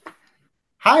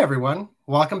Hi, everyone.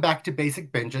 Welcome back to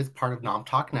Basic Binges, part of Nom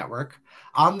Talk Network.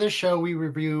 On this show, we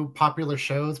review popular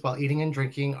shows while eating and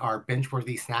drinking our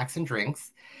binge-worthy snacks and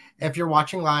drinks. If you're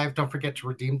watching live, don't forget to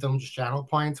redeem those channel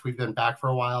points. We've been back for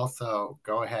a while, so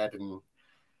go ahead and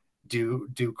do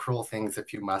cruel things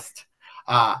if you must.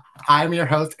 Uh, I'm your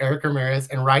host, Erric Ramirez,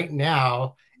 and right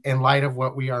now, in light of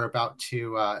what we are about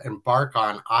to embark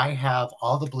on, I have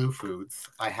all the blue foods.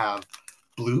 I have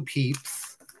blue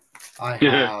peeps. I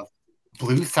have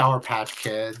blue Sour Patch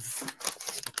Kids,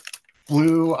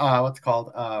 blue, what's it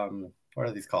called? What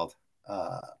are these called?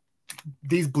 Uh,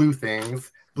 these blue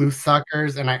things, blue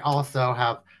suckers, and I also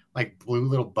have like blue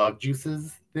little bug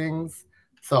juices things.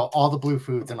 So all the blue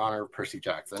foods in honor of Percy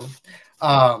Jackson.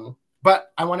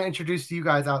 But I want to introduce you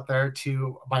guys out there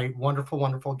to my wonderful,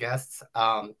 wonderful guests,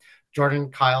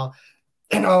 Jordyn, Kyle,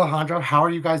 and Alejandro. How are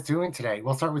you guys doing today?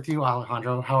 We'll start with you,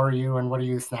 Alejandro. How are you, and what are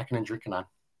you snacking and drinking on?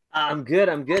 I'm good.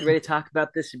 I'm good. Ready to talk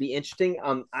about this. Should be interesting.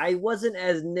 I wasn't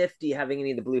as nifty having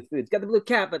any of the blue foods. Got the blue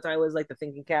cap, but I was like the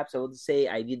thinking cap, so I will just say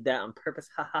I did that on purpose.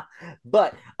 Haha.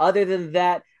 But other than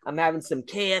that, I'm having some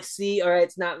KFC. All right,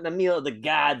 it's not the meal of the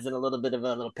gods, and a little bit of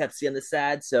a little Pepsi on the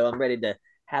side. So I'm ready to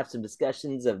have some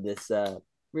discussions of this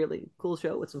really cool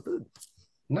show with some food.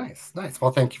 Nice, nice.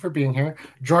 Well, thank you for being here.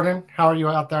 Jordyn, how are you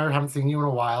out there? Haven't seen you in a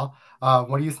while.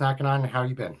 What are you snacking on and how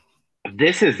you been?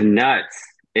 This is nuts.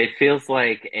 It feels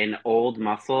like an old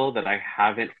muscle that I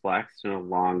haven't flexed in a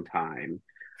long time.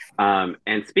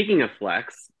 And speaking of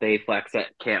flex, they flex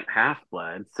at Camp Half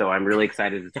Blood, so I'm really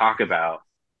excited to talk about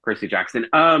Percy Jackson.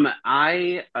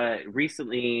 I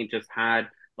recently just had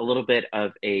a little bit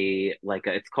of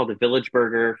it's called a village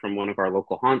burger from one of our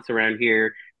local haunts around here.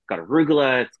 It's got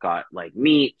arugula, it's got like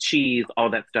meat, cheese, all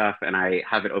that stuff, and I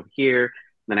have it over here.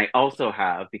 Then I also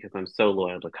have, because I'm so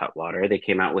loyal to Cutwater, they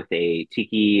came out with a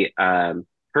tiki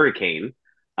hurricane.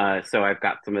 So I've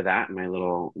got some of that in my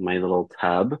little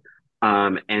tub.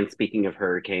 And speaking of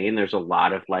hurricane, there's a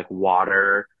lot of like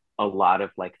water, a lot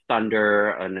of like thunder,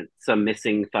 and some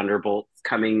missing thunderbolts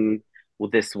coming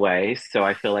this way. So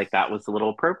I feel like that was a little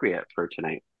appropriate for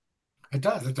tonight. It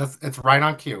does. It does. It's right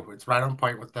on cue. It's right on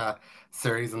point with the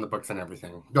series and the books and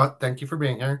everything. But thank you for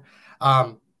being here.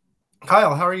 Um,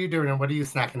 Kyle, how are you doing and what are you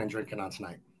snacking and drinking on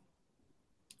tonight?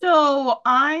 I'm doing all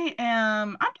right.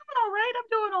 I'm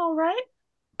doing all right.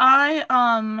 I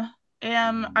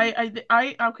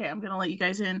okay, I'm gonna let you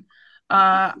guys in.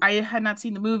 I had not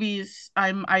seen the movies.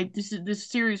 This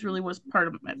series really was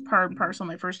part and parcel of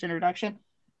my first introduction.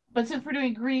 But since we're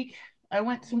doing Greek, I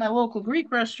went to my local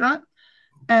Greek restaurant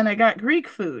and I got Greek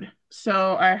food.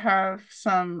 So I have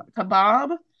some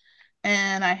kebab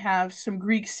and I have some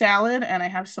Greek salad and I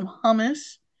have some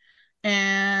hummus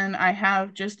and I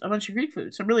have just a bunch of Greek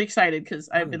food. So I'm really excited because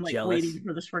I've I'm been like jealous. waiting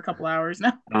for this for a couple hours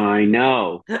now. I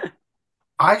know.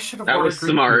 I should have That ordered was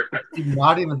Greek food. smart. I did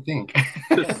not even think.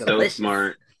 So Delicious.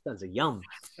 smart. Sounds a yum.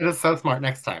 It is so smart.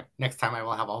 Next time. Next time I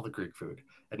will have all the Greek food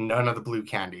and none of the blue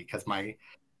candy because my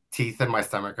teeth and my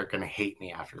stomach are going to hate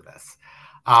me after this.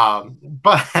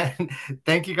 But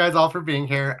thank you guys all for being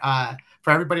here.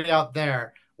 For everybody out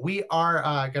there, we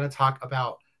are going to talk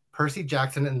about Percy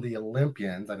Jackson and the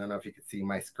Olympians. I don't know if you can see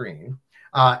my screen.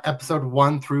 Episode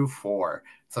 1 through 4.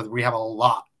 So we have a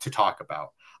lot to talk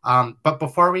about. But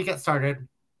before we get started,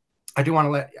 I do want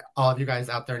to let all of you guys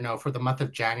out there know for the month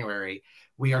of January,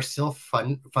 we are still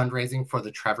fundraising for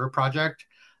the Trevor Project.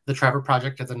 The Trevor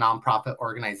Project is a nonprofit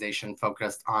organization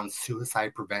focused on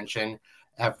suicide prevention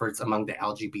efforts among the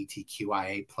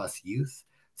LGBTQIA plus youth.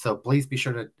 So please be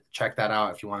sure to check that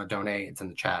out if you want to donate. It's in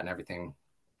the chat and everything.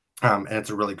 And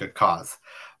it's a really good cause.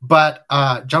 But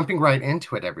jumping right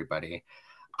into it, everybody,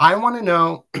 I want to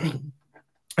know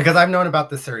because I've known about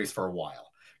this series for a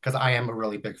while because I am a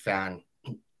really big fan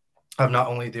of not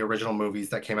only the original movies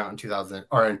that came out in 2000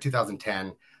 or in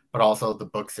 2010, but also the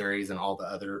book series and all the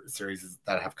other series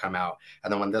that have come out.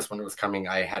 And then when this one was coming,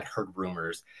 I had heard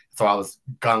rumors, so I was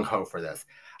gung ho for this.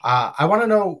 I want to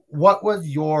know what was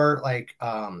your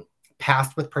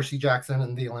past with Percy Jackson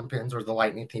and the Olympians or the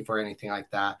Lightning Thief or anything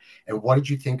like that, and what did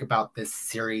you think about this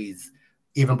series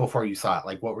even before you saw it?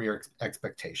 Like, what were your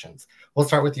expectations? We'll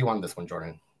start with you on this one,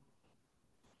 Jordyn.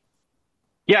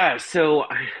 Yeah, so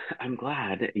I'm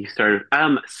glad you started.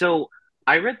 So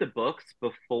I read the books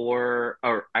before,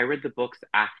 or I read the books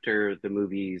after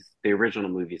the original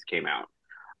movies came out.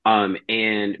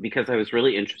 And because I was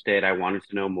really interested, I wanted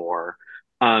to know more.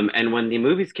 And when the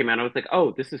movies came out, I was like,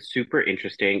 oh, this is super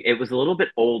interesting. It was a little bit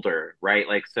older, right?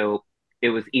 Like, so it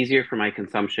was easier for my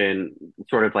consumption,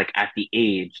 sort of like at the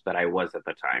age that I was at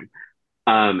the time.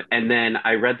 And then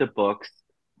I read the books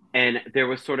and there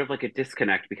was sort of like a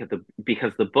disconnect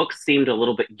because the books seemed a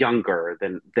little bit younger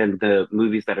than the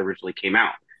movies that originally came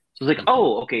out. So it's like,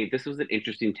 oh, okay, this was an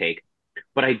interesting take.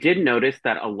 But I did notice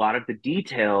that a lot of the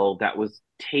detail that was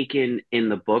taken in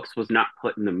the books was not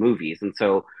put in the movies. And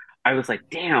so I was like,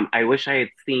 damn, I wish I had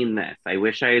seen this. I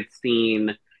wish I had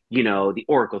seen, the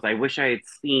oracles. I wish I had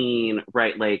seen,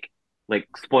 right, like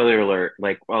spoiler alert,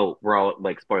 like, oh, we're all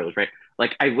like spoilers, right?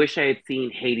 Like I wish I had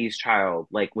seen Hades' child,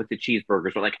 like with the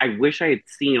cheeseburgers, or like I wish I had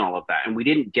seen all of that. And we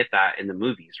didn't get that in the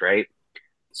movies, right?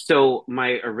 So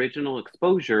my original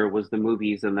exposure was the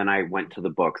movies, and then I went to the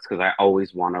books because I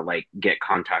always want to like get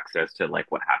context as to like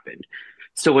what happened.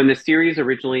 So when the series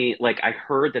originally, like I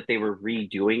heard that they were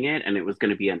redoing it and it was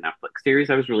going to be a Netflix series,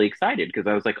 I was really excited because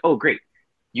I was like, oh great,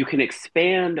 you can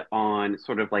expand on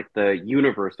sort of like the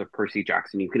universe of Percy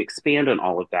Jackson. You can expand on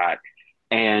all of that,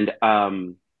 and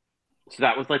so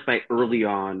that was like my early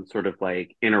on sort of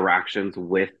like interactions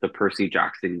with the Percy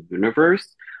Jackson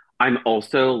universe. I'm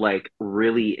also like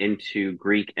really into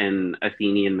Greek and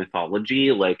Athenian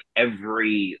mythology, like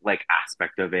every like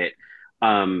aspect of it.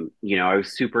 I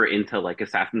was super into like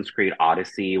Assassin's Creed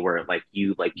Odyssey, where like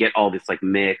you like get all this like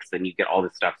mix and you get all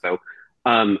this stuff. So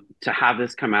to have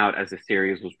this come out as a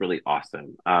series was really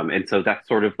awesome. And so that's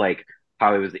sort of like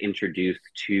how I was introduced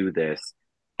to this.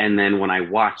 And then when I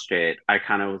watched it, I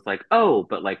kind of was like, oh,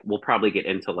 but like we'll probably get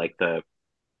into like the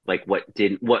like what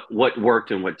worked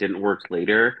and what didn't work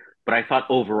later. But I thought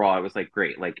overall I was like,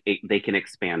 great, like they can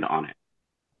expand on it.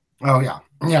 Oh yeah,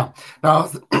 yeah.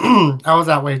 No, I was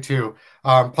that way too.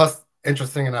 Plus,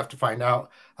 interesting enough to find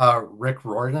out, Rick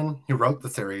Riordan, who wrote the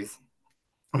series,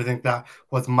 I think that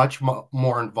was much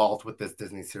more involved with this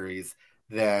Disney series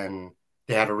than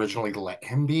they had originally let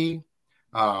him be.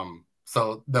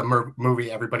 So the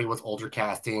movie, everybody was older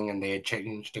casting, and they had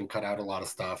changed and cut out a lot of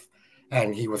stuff,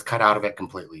 and he was cut out of it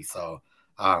completely. So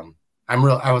I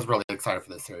was really excited for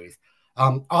this series.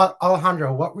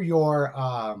 Alejandro, what were your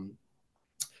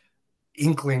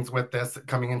inklings with this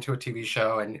coming into a TV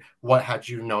show, and what had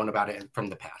you known about it from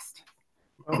the past?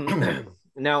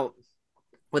 Now,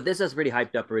 but this is really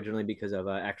hyped up originally because of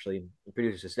actually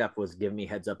producer Steph was giving me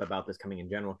heads up about this coming in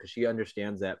general because she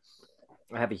understands that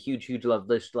I have a huge love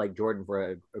list like Jordyn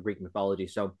for a Greek mythology.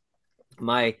 So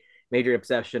my major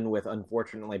obsession with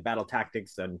unfortunately battle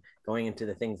tactics and going into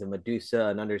the things of Medusa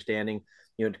and understanding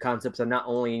the concepts of not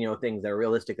only things that are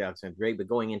realistic that sound great, but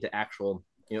going into actual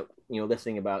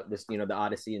listening about this the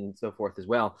Odyssey and so forth as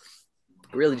well.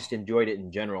 I really just enjoyed it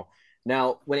in general.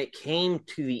 Now, when it came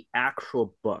to the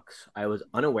actual books, I was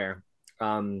unaware.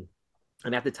 And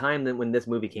at the time that when this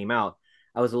movie came out,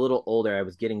 I was a little older. I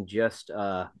was getting just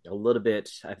a little bit,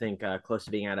 I think, close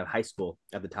to being out of high school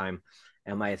at the time.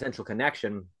 And my essential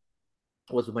connection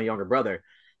was with my younger brother.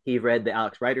 He read the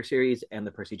Alex Rider series and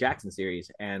the Percy Jackson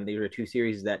series. And these were two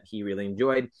series that he really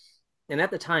enjoyed. And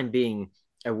at the time being,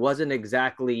 I wasn't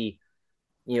exactly,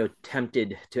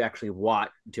 tempted to actually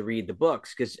read the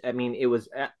books. Because, I mean, it was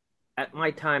at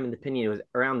my time, in the opinion, it was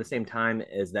around the same time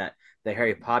as that the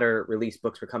Harry Potter release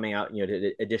books were coming out,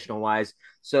 additional wise.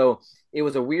 So it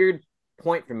was a weird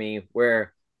point for me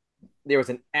where there was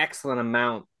an excellent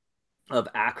amount of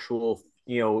actual,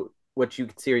 what you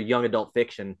consider young adult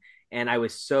fiction. And I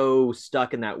was so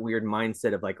stuck in that weird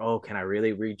mindset of like, oh, can I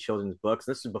really read children's books?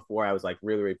 This is before I was like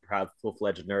really proud,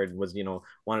 full-fledged nerd and was,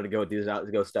 wanted to go do this out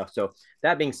to go stuff. So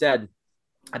that being said,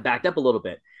 I backed up a little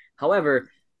bit. However,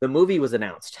 the movie was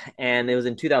announced and it was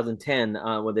in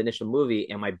 2010 with the initial movie,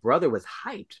 and my brother was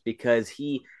hyped because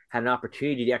he had an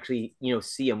opportunity to actually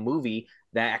see a movie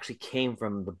that actually came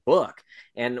from the book.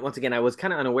 And once again, I was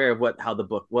kind of unaware of how the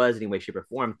book was in any way, shape, or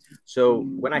form. So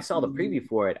when I saw the preview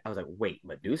for it, I was like, wait,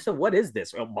 Medusa, what is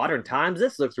this? Oh, modern times,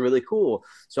 this looks really cool.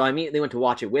 So I immediately went to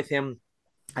watch it with him.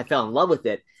 I fell in love with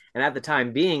it, and at the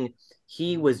time being,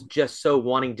 he was just so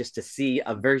wanting just to see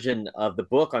a version of the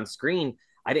book on screen.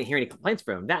 I didn't hear any complaints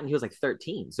from him. That, and he was like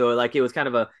 13. So like it was kind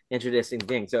of a interesting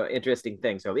thing. So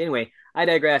anyway, I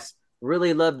digress.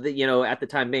 Really loved the, at the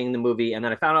time being the movie. And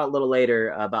then I found out a little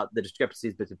later about the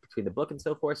discrepancies between the book and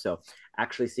so forth. So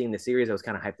actually seeing the series, I was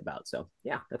kind of hyped about. So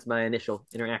yeah, that's my initial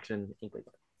interaction.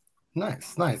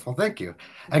 Nice. Well, thank you.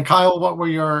 And Kyle, what were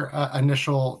your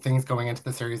initial things going into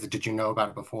the series? Did you know about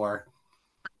it before?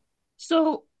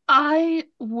 So I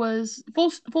was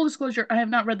full disclosure. I have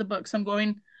not read the books.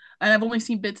 And I've only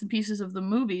seen bits and pieces of the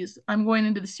movies. I'm going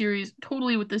into the series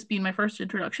totally with this being my first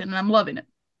introduction, and I'm loving it.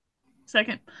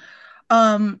 Second,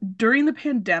 during the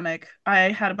pandemic,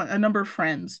 I had a number of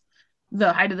friends.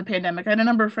 The height of the pandemic, I had a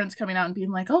number of friends coming out and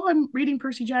being like, "Oh, I'm reading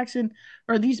Percy Jackson,"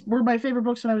 or "These were my favorite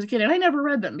books when I was a kid," and I never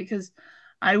read them because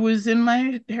I was in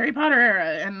my Harry Potter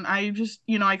era, and I just,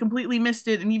 I completely missed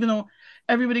it. And even though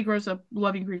everybody grows up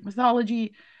loving Greek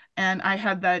mythology, and I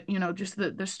had that, just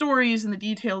the stories and the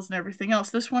details and everything else,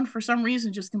 this one for some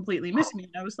reason just completely missed me.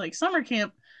 And I was like, summer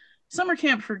camp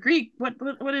for Greek. What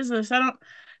is this?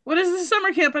 What is this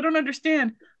summer camp? I don't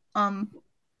understand. Um,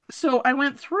 so I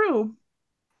went through,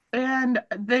 and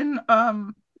then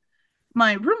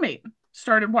my roommate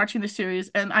started watching the series,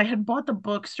 and I had bought the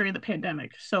books during the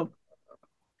pandemic. So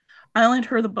I lent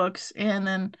her the books, and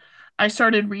then I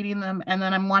started reading them, and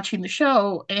then I'm watching the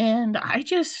show, and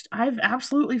I've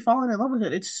absolutely fallen in love with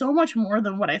it. It's so much more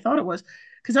than what I thought it was.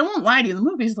 Because I won't lie to you, the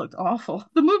movies looked awful.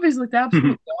 The movies looked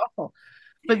absolutely awful.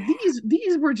 But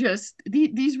these were just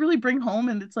these really bring home,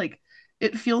 and it's like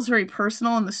it feels very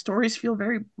personal, and the stories feel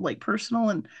very like personal,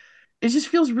 and it just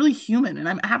feels really human, and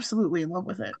I'm absolutely in love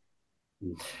with it.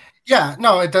 Yeah,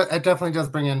 no, it definitely does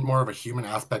bring in more of a human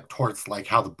aspect towards like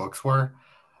how the books were.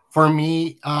 For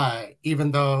me,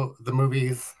 even though the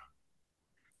movies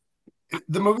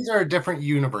are a different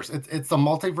universe. It's the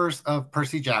multiverse of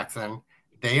Percy Jackson.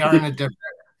 They are in a different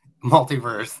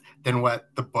multiverse than what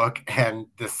the book and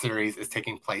this series is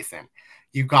taking place in.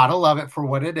 You gotta love it for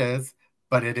what it is,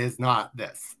 but it is not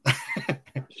this.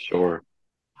 Sure.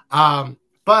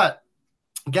 But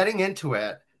getting into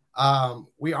it,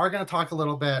 we are going to talk a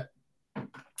little bit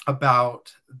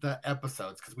about the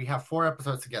episodes because we have 4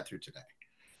 episodes to get through today.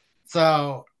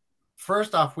 So,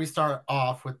 first off, we start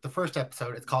off with the first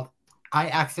episode. It's called I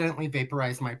Accidentally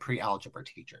Vaporized My Pre-Algebra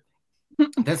Teacher.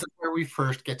 This is where we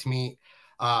first get to meet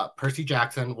Percy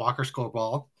Jackson, Walker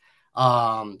Scobell,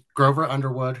 Grover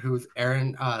Underwood, who's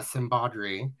Aaron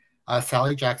Simbadri,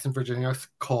 Sally Jackson, Virginia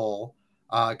Cole,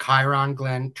 Chiron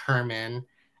Glenn Turman,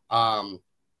 and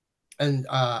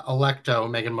Electo,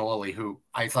 Megan Mullally, who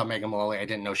I saw Megan Mullally. I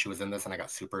didn't know she was in this, and I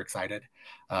got super excited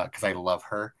because I love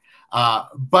her.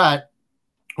 But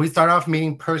we start off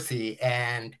meeting Percy,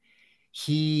 and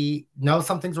he knows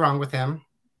something's wrong with him,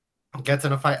 gets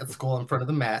in a fight at school in front of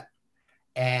the Met,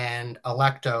 and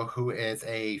Electo, who is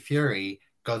a Fury,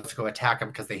 goes to go attack him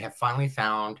because they have finally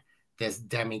found this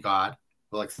demigod.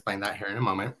 We'll explain that here in a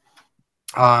moment.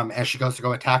 And she goes to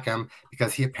go attack him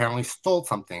because he apparently stole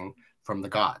something from the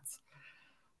gods.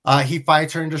 He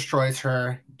fights her and destroys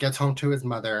her, gets home to his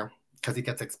mother because he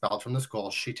gets expelled from the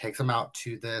school. She takes him out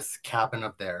to this cabin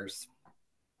of theirs.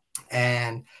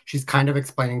 And she's kind of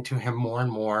explaining to him more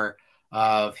and more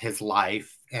of his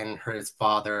life and his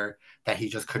father, that he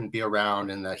just couldn't be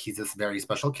around and that he's this very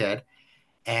special kid.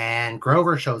 And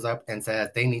Grover shows up and says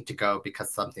they need to go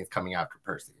because something's coming after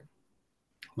Percy.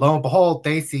 Lo and behold,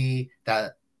 they see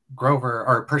that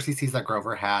Percy sees that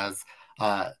Grover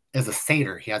is a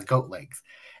satyr. He has goat legs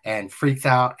and freaks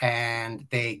out. And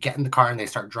they get in the car and they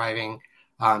start driving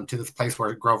to this place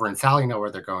where Grover and Sally know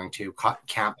where they're going to,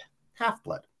 Camp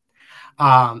Half-Blood.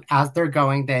 As they're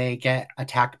going, they get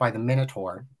attacked by the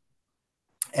Minotaur.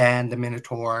 And the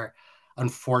Minotaur,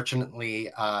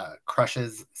 unfortunately,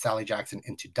 crushes Sally Jackson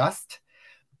into dust.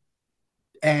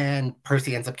 And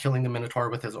Percy ends up killing the Minotaur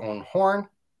with his own horn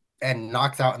and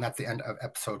knocks out, and that's the end of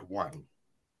episode 1.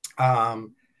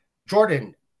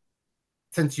 Jordyn,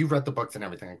 since you've read the books and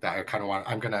everything like that,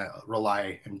 I'm going to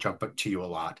rely and jump to you a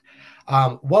lot.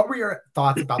 What were your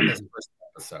thoughts about this first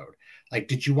episode? Like,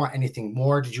 did you want anything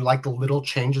more? Did you like the little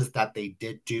changes that they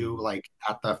did do, like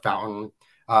at the fountain?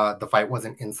 The fight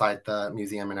wasn't inside the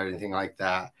museum and anything like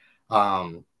that.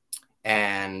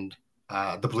 And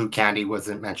the blue candy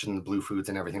wasn't mentioned, the blue foods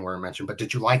and everything weren't mentioned. But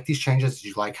did you like these changes? Did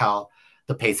you like how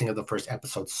the pacing of the first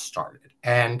episode started?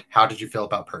 And how did you feel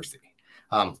about Percy?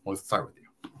 We'll start with you.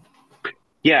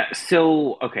 Yeah,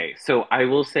 so I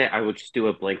will say I would just do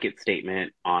a blanket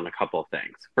statement on a couple of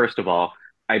things. First of all,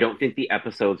 I don't think the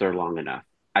episodes are long enough.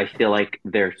 I feel like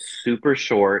they're super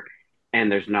short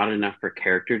and there's not enough for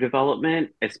character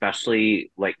development,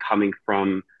 especially like coming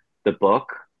from the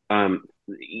book.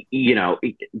 You know,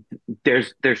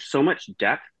 there's so much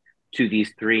depth to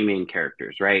these 3 main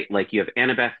characters, right? Like you have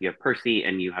Annabeth, you have Percy,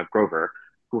 and you have Grover,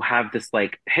 who have this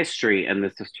like history and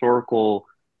this historical,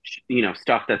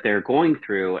 stuff that they're going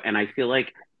through. And I feel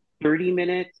like 30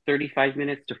 minutes, 35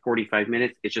 minutes to 45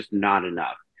 minutes is just not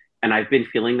enough. And I've been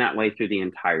feeling that way through the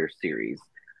entire series.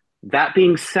 That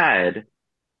being said,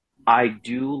 I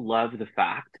do love the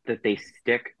fact that they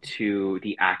stick to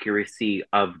the accuracy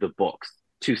of the books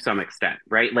to some extent,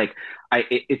 right? Like,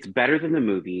 it's better than the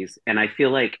movies, and I feel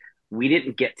like we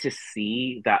didn't get to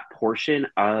see that portion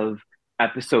of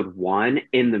episode 1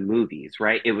 in the movies,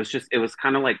 right? It was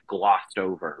kind of like glossed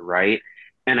over, right?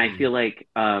 And I feel like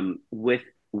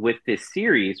with this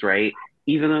series, right,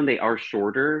 even though they are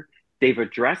shorter, they've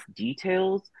addressed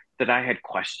details that I had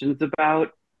questions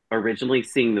about originally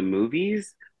seeing the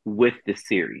movies with the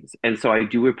series. And so I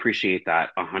do appreciate that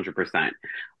 100%.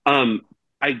 Um,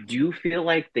 I do feel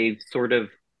like they've sort of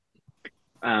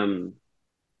um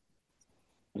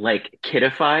like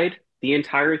kidified the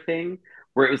entire thing,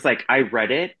 where it was like I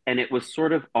read it and it was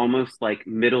sort of almost like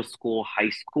middle school, high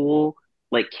school,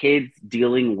 like kids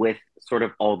dealing with sort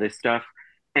of all this stuff.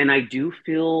 And I do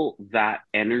feel that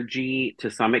energy to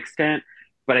some extent,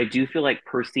 but I do feel like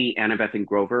Percy, Annabeth, and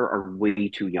Grover are way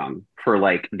too young for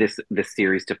like this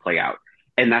series to play out.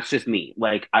 And that's just me.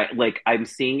 I'm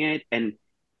seeing it, and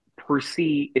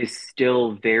Percy is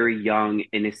still very young,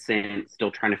 innocent,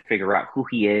 still trying to figure out who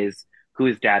he is, who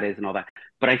his dad is, and all that.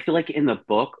 But I feel like in the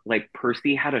book, like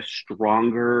Percy had a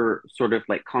stronger sort of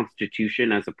like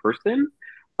constitution as a person,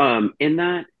 in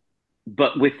that.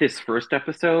 But with this first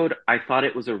episode, I thought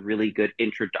it was a really good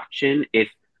introduction. If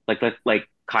like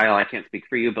Kyle, I can't speak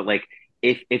for you, but like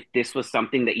if this was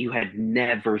something that you had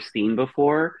never seen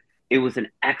before, it was an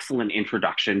excellent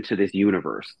introduction to this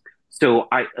universe. So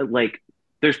I like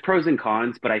there's pros and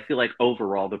cons, but I feel like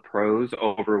overall the pros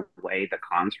overweigh the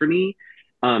cons for me.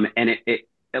 And it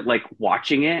like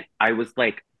watching it, I was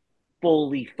like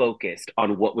fully focused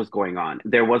on what was going on.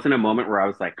 There wasn't a moment where I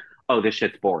was like, "Oh, this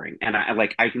shit's boring," and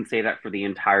I can say that for the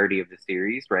entirety of the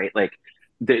series, right? Like,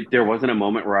 there wasn't a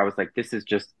moment where I was like, "This is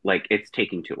just like it's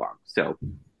taking too long." So,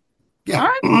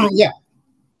 yeah, yeah,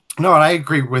 no, and I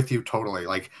agree with you totally.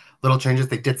 Like little changes,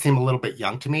 they did seem a little bit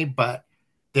young to me, but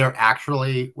they're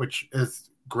actually, which is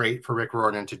great for Rick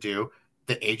Riordan to do,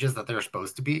 the ages that they're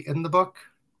supposed to be in the book.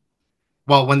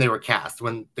 Well, when they were cast,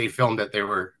 when they filmed it, they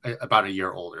were about a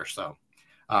year older. So,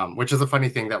 which is a funny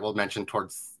thing that we'll mention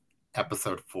towards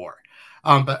episode 4.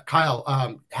 But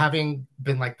Kyle, having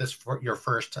been like this for your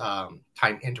first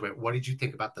time into it, what did you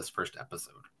think about this first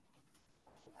episode?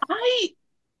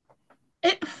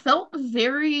 It felt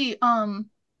very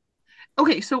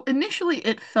okay, so initially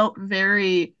it felt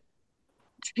very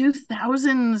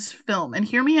 2000s film, and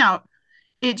hear me out.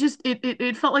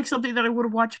 It felt like something that I would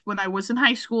have watched when I was in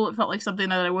high school. It felt like something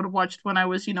that I would have watched when I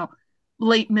was,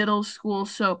 late middle school.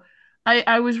 So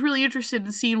I was really interested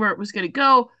in seeing where it was going to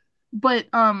go. But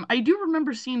I do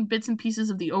remember seeing bits and pieces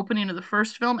of the opening of the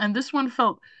first film, and this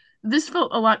felt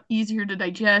a lot easier to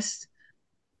digest.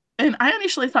 And I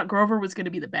initially thought Grover was going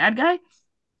to be the bad guy.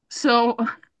 So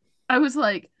I was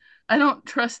like, I don't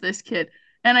trust this kid.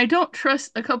 And I don't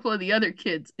trust a couple of the other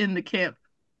kids in the camp.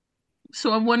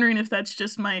 So I'm wondering if that's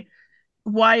just my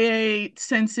YA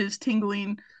senses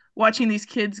tingling, watching these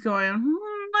kids going,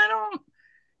 I don't,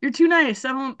 you're too nice.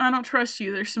 I don't trust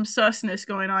you. There's some susness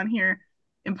going on here.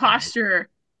 Imposter,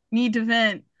 need to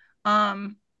vent.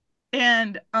 Um,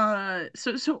 and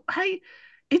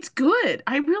it's good.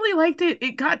 I really liked it.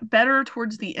 It got better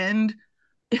towards the end.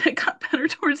 It got better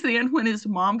towards the end when his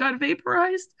mom got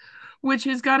vaporized, which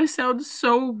has got to sound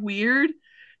so weird.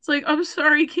 It's like, I'm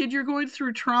sorry, kid, you're going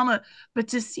through trauma. But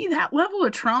to see that level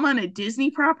of trauma in a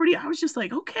Disney property, I was just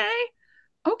like, okay,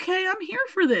 I'm here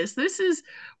for this.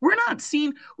 We're not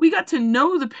seeing, we got to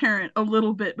know the parent a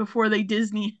little bit before they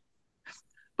Disney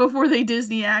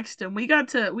axed him. We got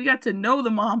to know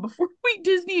the mom before we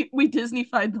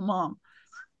Disneyfied the mom.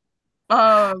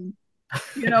 Um,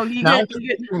 Now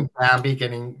Bambi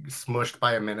getting smushed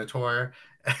by a minotaur,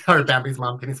 or Bambi's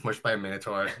mom getting smushed by a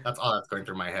minotaur. That's all that's going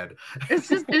through my head. It's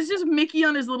just Mickey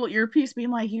on his little earpiece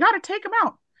being like, you gotta take him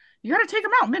out. You gotta take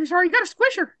him out, Minotaur. You gotta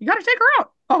squish her. You gotta take her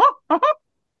out. Uh-huh, uh-huh.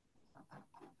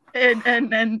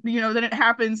 And then it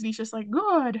happens and he's just like,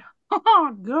 good.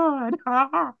 Good.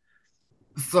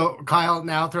 So, Kyle,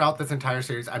 now throughout this entire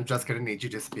series, I'm just going to need you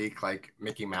to speak like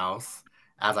Mickey Mouse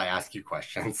as I ask you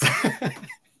questions.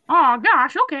 Oh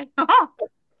gosh, okay.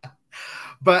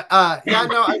 But yeah,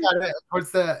 no, I got it.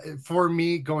 For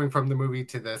me, going from the movie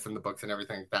to this and the books and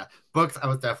everything like that, books, I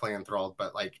was definitely enthralled,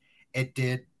 but like it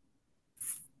did,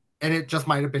 and it just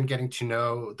might have been getting to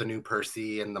know the new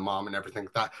Percy and the mom and everything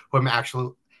like that, who I'm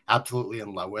actually absolutely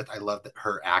in love with. I love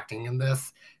her acting in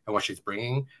this and what she's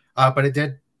bringing. But it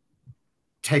did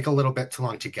take a little bit too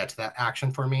long to get to that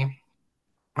action for me.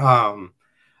 But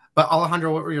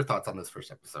Alejandro, what were your thoughts on this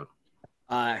first episode?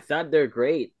 I thought they're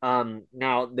great.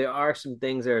 Now there are some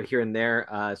things that are here and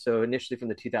there. So initially from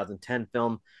the 2010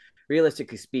 film,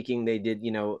 realistically speaking, they did,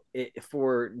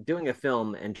 for doing a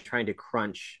film and trying to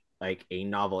crunch like a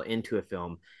novel into a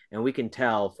film. And we can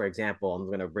tell, for example, I'm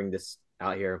going to bring this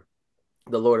out here,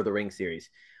 the Lord of the Rings series.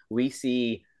 We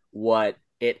see what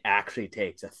it actually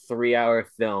takes, a 3-hour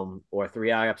film or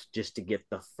 3 hours just to get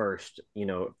the first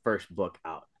book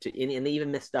out. and they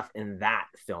even missed stuff in that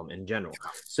film in general.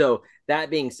 So that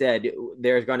being said,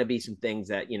 there's going to be some things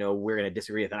that we're going to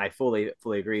disagree with, and I fully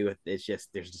agree with. It's just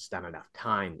there's just not enough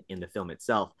time in the film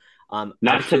itself.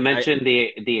 Not to mention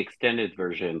the extended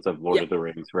versions of Lord of the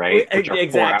Rings, right? Which are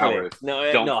exactly. 4 hours.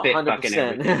 No, Don't fit 100%. fucking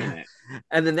everything in it.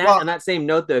 And then on that same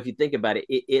note, though, if you think about it,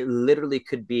 it literally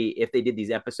could be if they did these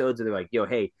episodes and they're like, yo,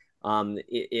 hey,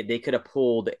 they could have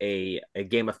pulled a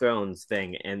Game of Thrones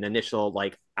thing and the initial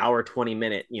like hour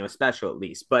 20-minute special at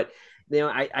least. But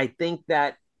I think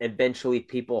that eventually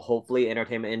people, hopefully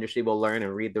entertainment industry, will learn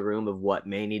and read the room of what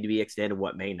may need to be extended,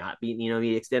 what may not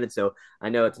be extended. So I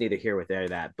know it's neither here nor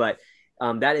there, but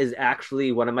that is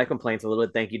actually one of my complaints a little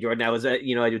bit. Thank you, Jordyn. I was it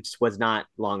just was not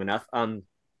long enough.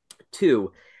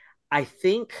 Two, I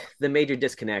think the major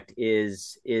disconnect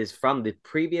is from the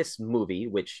previous movie,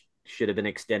 which should have been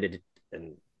extended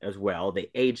as well. They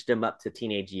aged him up to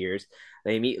teenage years.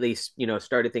 They immediately,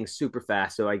 started things super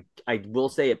fast. So I will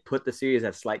say it put the series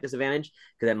at a slight disadvantage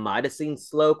because it might have seemed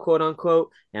slow, quote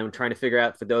unquote. And I'm trying to figure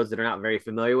out, for those that are not very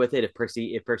familiar with it, if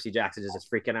Percy Jackson is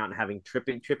just freaking out and having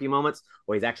trippy moments,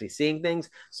 or he's actually seeing things.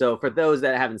 So for those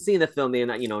that haven't seen the film, they're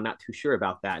not too sure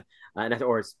about that,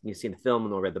 or you've seen the film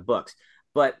and read the books.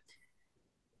 But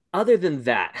other than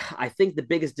that, I think the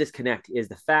biggest disconnect is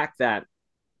the fact that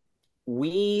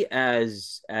we I'm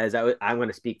going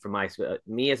to speak for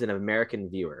me as an American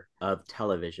viewer of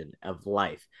television, of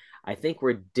life, I think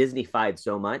we're Disney-fied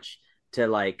so much to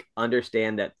like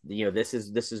understand that this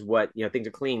is what things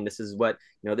are clean, this is what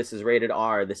this is rated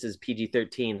R, this is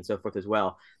PG-13 and so forth as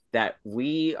well, that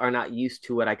we are not used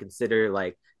to what I consider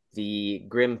like the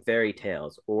grim fairy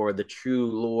tales or the true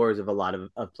lores of a lot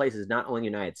of places, not only in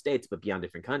the United States, but beyond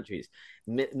different countries.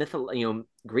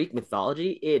 Greek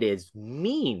mythology, it is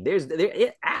mean.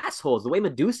 They're assholes. The way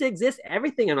Medusa exists,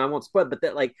 everything, and I won't spoil, but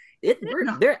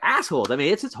they're assholes. I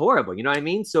mean, it's horrible. You know what I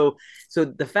mean? So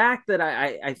the fact that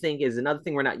I think is another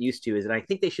thing we're not used to is that I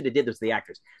think they should have did this to the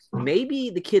actors. Maybe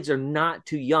the kids are not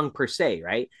too young per se,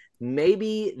 right?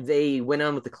 Maybe they went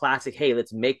on with the classic, hey,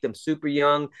 let's make them super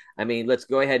young. I mean, let's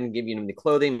go ahead and give them the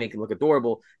clothing, make them look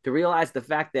adorable, to realize the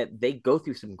fact that they go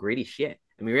through some gritty shit.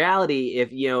 I mean, reality, if,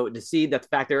 to see that the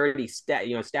fact they're already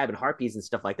stabbing harpies and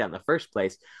stuff like that in the first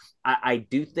place, I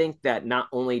do think that not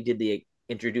only did they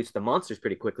introduce the monsters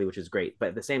pretty quickly, which is great, but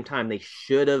at the same time, they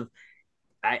should have,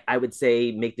 I would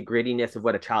say, make the grittiness of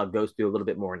what a child goes through a little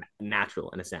bit more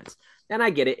natural in a sense. And I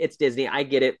get it. It's Disney. I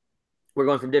get it. We're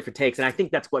going from different takes, and I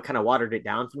think that's what kind of watered it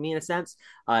down for me in a sense,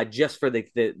 just for the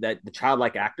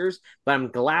childlike actors. But I'm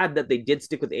glad that they did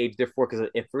stick with age, therefore, because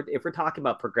if we're talking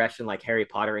about progression like Harry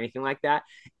Potter or anything like that,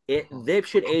 they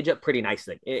should age up pretty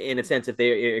nicely in a sense if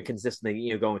they're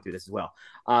consistently going through this as well.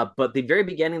 But the very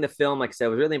beginning of the film, like I said, I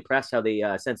was really impressed how they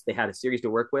since they had a series to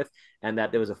work with, and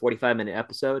that there was a 45-minute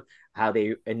episode, how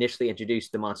they initially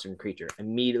introduced the monster and creature,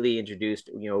 immediately introduced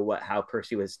how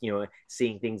Percy was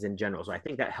seeing things in general. So I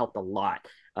think that helped a lot,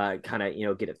 kind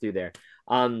of get it through there.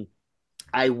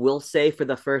 I will say for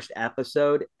the first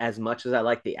episode, as much as I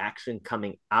like the action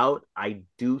coming out, I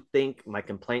do think my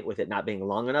complaint with it not being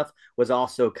long enough was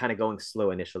also kind of going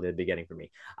slow initially at the beginning for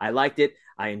me. I liked it,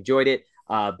 I enjoyed it,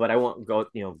 but I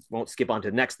won't skip on to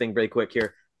the next thing very quick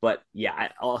here. But yeah,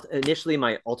 initially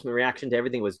my ultimate reaction to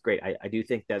everything was great. I do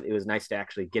think that it was nice to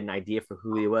actually get an idea for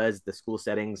who he was, the school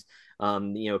settings,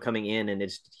 coming in and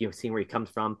it's seeing where he comes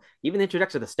from. Even the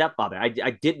introduction of the stepfather,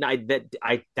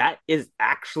 that is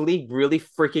actually really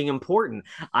freaking important.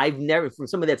 I've never, from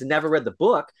somebody that's never read the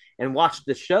book and watched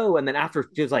the show, and then after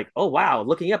she was like, oh wow,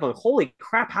 looking up, I'm like, holy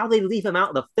crap, how they leave him out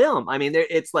of the film. I mean,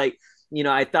 it's like,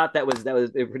 I thought that was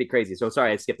pretty crazy. So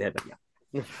sorry, I skipped ahead, but yeah.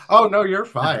 Oh no, you're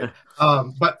fine.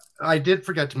 But I did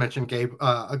forget to mention Gabe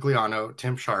Agliano,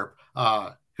 Tim Sharp,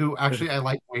 who actually I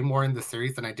like way more in the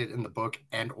series than I did in the book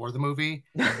or the movie.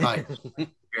 Very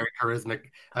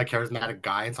charismatic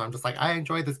guy, and so I'm just like, I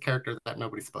enjoy this character that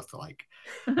nobody's supposed to like.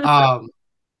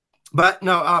 But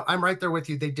no, I'm right there with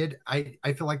you. They did. I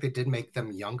feel like they did make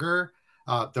them younger,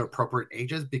 the appropriate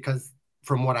ages, because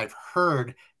from what I've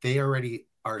heard, they already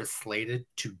are slated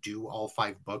to do all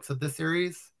 5 books of the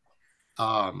series.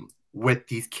 With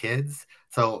these kids,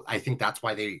 so I think that's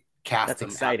why they cast that's them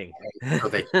exciting.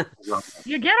 So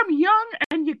you get them young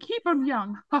and you keep them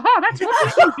young. That's what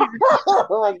we do here.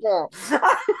 Oh my god!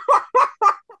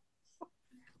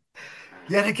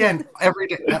 Yet again, every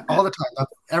day, all the time.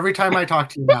 Every time I talk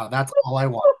to you now, that's all I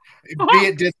want. Be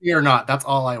it Disney or not, that's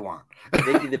all I want.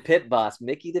 Mickey the Pit Boss.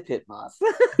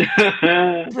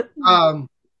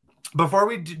 Before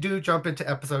we do jump into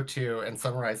episode 2 and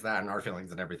summarize that and our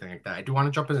feelings and everything like that, I do want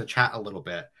to jump in the chat a little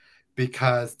bit,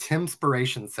 because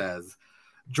Timspiration says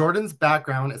Jordyn's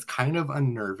background is kind of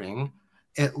unnerving.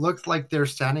 it looks like they're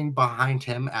standing behind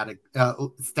him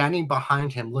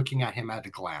looking at him at a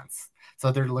glance.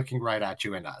 So they're looking right at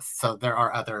you and us. So there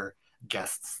are other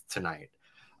guests tonight.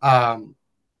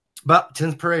 But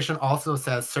Tinspiration also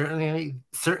says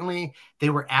certainly they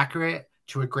were accurate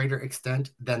to a greater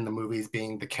extent than the movies,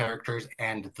 being the characters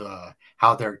and the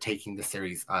how they're taking the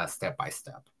series step by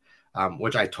step,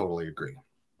 which I totally agree.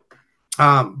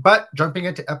 But jumping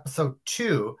into episode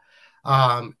 2,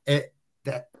 the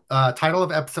title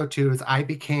of episode 2 is I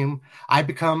become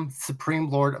Supreme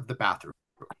Lord of the Bathroom.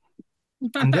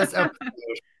 In this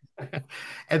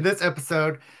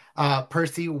episode,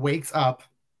 Percy wakes up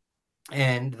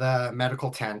in the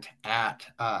medical tent at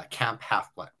Camp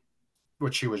Half-Blood,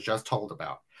 which he was just told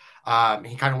about.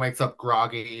 He kind of wakes up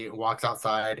groggy, walks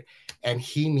outside, and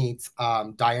he meets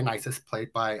Dionysus,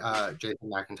 played by Jason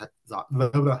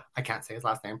McIntyre. I can't say his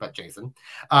last name, but Jason.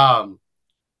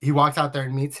 He walks out there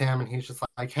and meets him, and he's just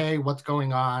like, hey, what's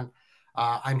going on?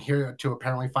 I'm here to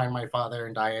apparently find my father,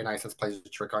 and Dionysus plays a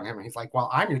trick on him, and he's like, well,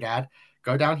 I'm your dad.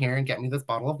 Go down here and get me this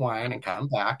bottle of wine and come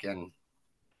back. And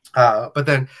but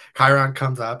then Chiron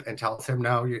comes up and tells him,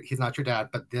 no, he's not your dad,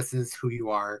 but this is who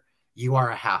you are. You are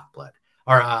a half-blood,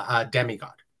 or a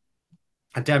demigod.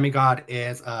 A demigod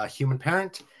is a human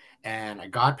parent and a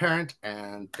god parent,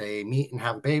 and they meet and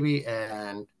have a baby,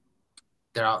 and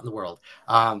they're out in the world.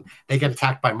 They get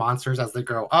attacked by monsters as they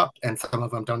grow up, and some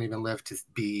of them don't even live to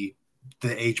be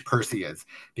the age Percy is,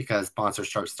 because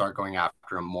monsters start going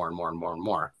after him more and more and more and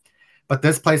more. But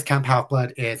this place, Camp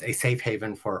Half-Blood, is a safe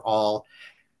haven for all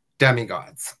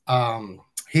demigods.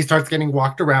 He starts getting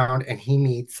walked around, and he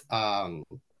meets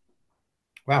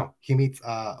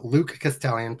Luke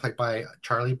Castellan, played by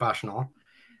Charlie Bushnell,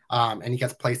 and he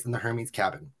gets placed in the Hermes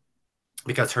cabin,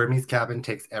 because Hermes cabin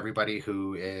takes everybody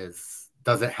who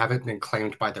haven't been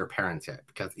claimed by their parents yet,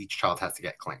 because each child has to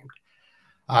get claimed.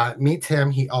 Meets him.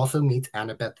 He also meets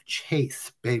Annabeth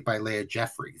Chase, played by Leah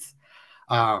Jeffries.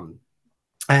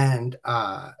 And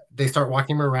they start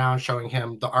walking him around, showing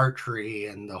him the archery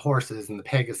and the horses and the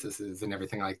Pegasuses and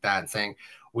everything like that, and saying,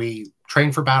 we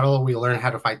train for battle, we learn how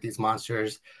to fight these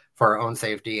monsters for our own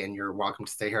safety, and you're welcome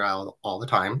to stay here all the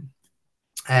time.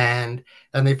 And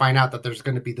then they find out that there's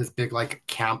going to be this big like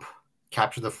camp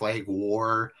capture the flag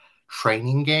war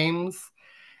training games,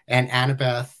 and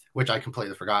Annabeth, which I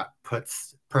completely forgot,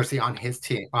 puts Percy on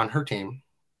her team,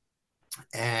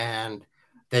 and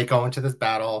they go into this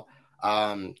battle.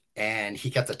 And he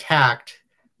gets attacked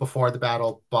before the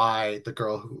battle by the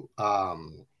girl who,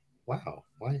 wow,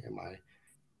 why am I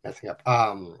messing up?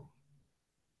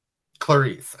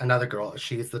 Clarice, another girl.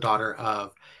 She's the daughter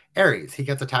of Ares. He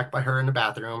gets attacked by her in the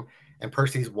bathroom, and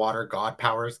Percy's water god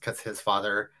powers, because his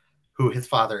father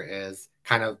is,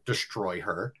 kind of destroy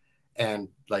her and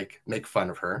like make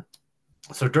fun of her.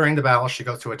 So during the battle, she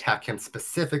goes to attack him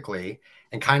specifically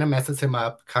and kind of messes him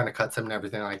up, kind of cuts him and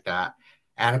everything like that.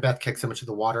 Annabeth kicks him into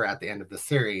the water at the end of the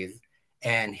series,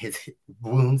 and his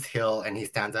wounds heal, and he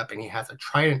stands up, and he has a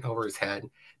trident over his head,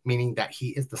 meaning that he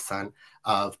is the son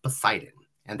of Poseidon.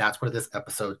 And that's where this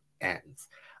episode ends.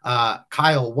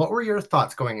 Kyle, what were your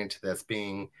thoughts going into this,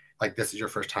 being like this is your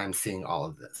first time seeing all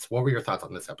of this? What were your thoughts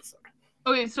on this episode?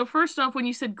 Okay, so first off, when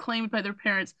you said claimed by their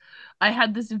parents, I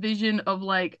had this vision of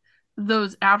like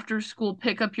those after school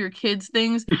pick up your kids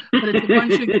things, but it's a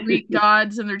bunch of Greek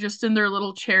gods, and they're just in their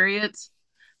little chariots.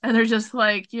 And they're just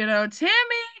like, Timmy,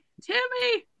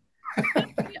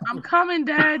 I'm coming,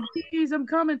 Dad. Please, I'm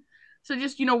coming. So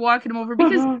just, walking him over,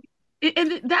 because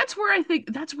and that's where I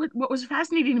think that's what was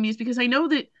fascinating to me, is because I know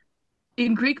that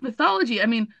in Greek mythology, I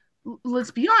mean,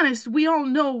 let's be honest, we all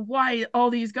know why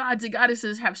all these gods and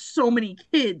goddesses have so many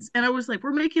kids. And I was like,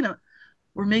 we're making a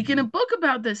book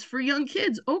about this for young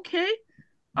kids. Okay.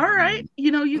 All right.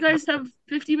 You guys have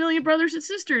 50 million brothers and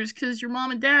sisters because your mom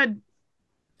and dad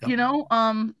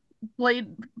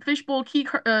played fishbowl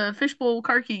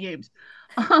car key games.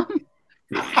 I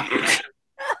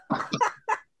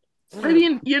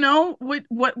mean,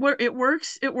 what it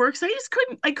works.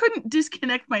 I couldn't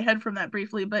disconnect my head from that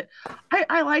briefly, but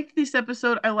I liked this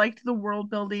episode. I liked the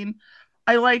world building.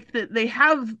 I liked that they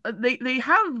have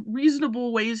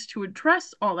reasonable ways to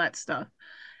address all that stuff.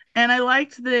 And I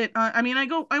liked that.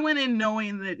 I went in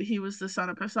knowing that he was the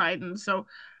son of Poseidon, so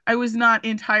I was not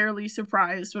entirely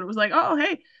surprised. But it was like, oh,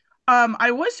 hey, I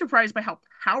was surprised by how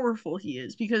powerful he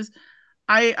is, because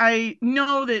I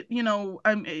know that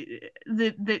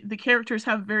the characters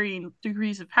have varying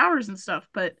degrees of powers and stuff,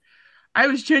 but I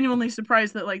was genuinely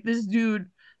surprised that like this dude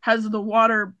has the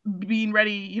water being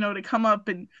ready, to come up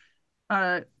and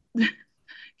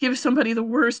give somebody the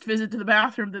worst visit to the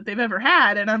bathroom that they've ever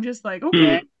had, and I'm just like,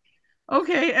 okay.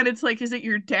 okay, and it's like, is it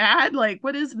your dad? Like,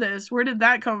 what is this? Where did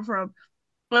that come from?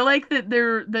 But I like that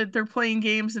they're playing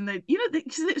games and that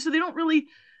so they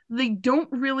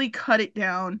don't really cut it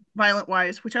down violent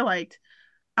wise, which I liked.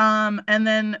 And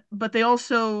then but they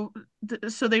also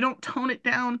so they don't tone it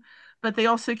down, but they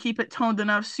also keep it toned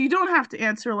enough so you don't have to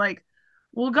answer like,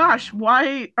 well, gosh,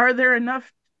 why are there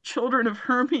enough children of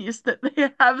Hermes that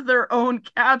they have their own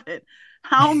cabin?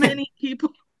 How many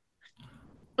people?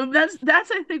 That's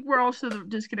I think where also the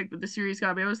disconnect with the series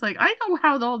got me. I was like, I know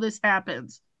how all this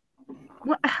happens.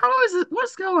 How is it?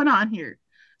 What's going on here?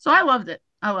 So I loved it.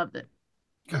 I loved it.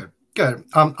 Good.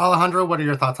 Alejandro, what are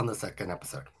your thoughts on the second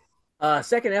episode?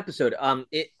 Second episode.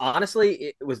 It honestly,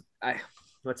 it was.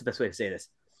 What's the best way to say this?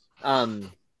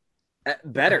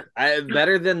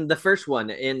 Better than the first one.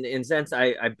 In sense,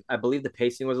 I believe the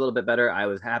pacing was a little bit better. I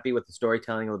was happy with the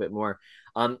storytelling a little bit more.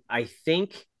 I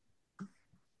think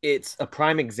it's a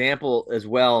prime example as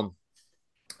well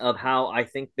of how I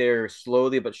think they're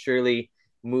slowly but surely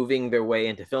moving their way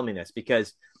into filming this,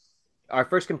 because our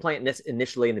first complaint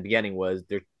initially in the beginning was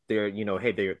they're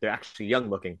hey, they're actually young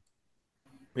looking.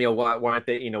 Why aren't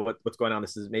they, what's going on?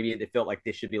 This is, maybe it felt like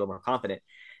they should be a little more confident.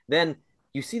 Then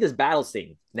you see this battle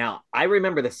scene. Now, I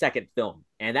remember the second film,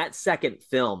 and that second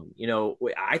film,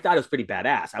 I thought it was pretty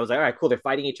badass. I was like, all right, cool. They're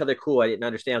fighting each other. Cool. I didn't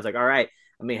understand. I was like, all right.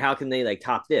 I mean, how can they like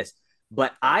top this?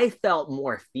 But I felt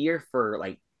more fear for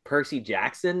like Percy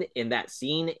Jackson in that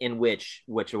scene in which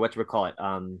what we call it.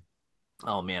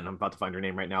 Oh man, I'm about to find her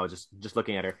name right now. Just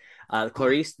looking at her,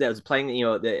 Clarice that was playing.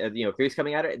 Clarice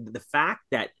coming at her. The fact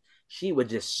that she was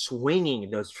just swinging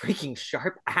those freaking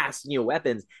sharp ass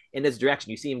weapons in this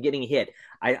direction. You see him getting hit.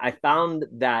 I found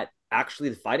that actually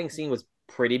the fighting scene was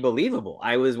pretty believable.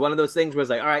 I was one of those things where I was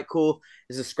like, all right, cool.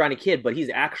 This is a scrawny kid, but he's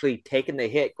actually taking the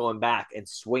hit, going back and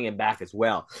swinging back as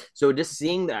well. So just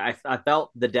seeing that, I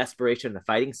felt the desperation in the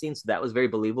fighting scene. So that was very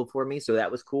believable for me. So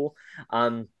that was cool.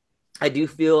 I do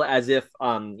feel as if,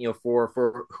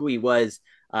 for who he was,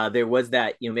 there was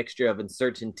that mixture of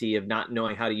uncertainty of not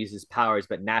knowing how to use his powers,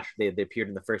 but naturally they appeared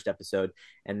in the first episode,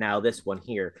 and now this one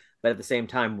here. But at the same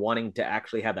time, wanting to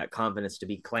actually have that confidence to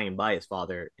be claimed by his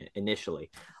father initially.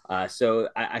 So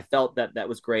I felt that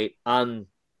was great.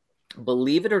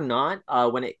 Believe it or not,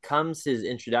 when it comes his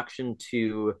introduction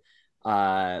to,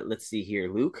 let's see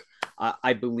here, Luke.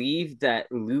 I believe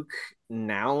that Luke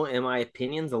now, in my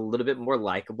opinion, is a little bit more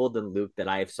likable than Luke that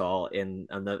I saw in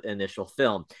the initial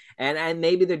film. And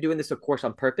maybe they're doing this, of course,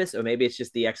 on purpose, or maybe it's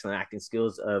just the excellent acting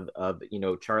skills of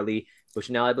Charlie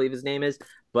Bushnell, I believe his name is.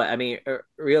 But I mean,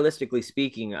 realistically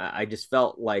speaking, I just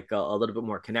felt like a little bit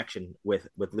more connection with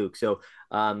Luke. So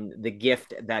the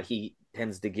gift that he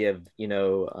tends to give,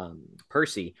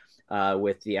 Percy,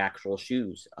 with the actual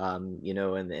shoes,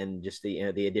 and just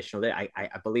the additional there. I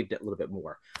believed it a little bit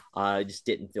more. Just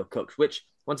didn't feel cooked, which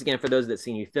once again, for those that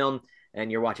seen you film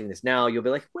and you're watching this now, you'll be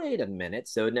like, wait a minute.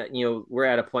 So, we're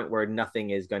at a point where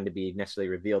nothing is going to be necessarily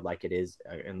revealed like it is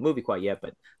in the movie quite yet.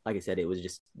 But like I said, it was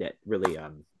just that really, I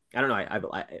don't know.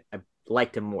 I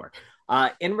liked him more.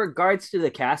 In regards to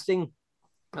the casting,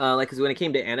 because when it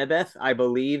came to Annabeth, I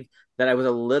believe that I was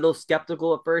a little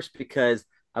skeptical at first because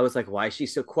I was like, why is she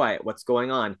so quiet? What's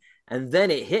going on? And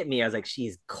then it hit me. I was like,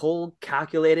 she's cold,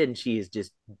 calculated, and she's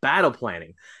just battle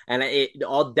planning. And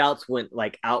all doubts went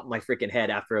like out my freaking head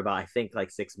after about, I think,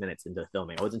 like 6 minutes into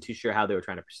filming. I wasn't too sure how they were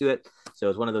trying to pursue it. So it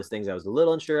was one of those things I was a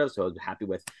little unsure of. So I was happy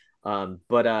with.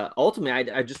 But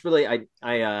ultimately, I just really,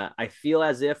 I feel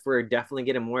as if we're definitely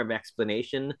getting more of an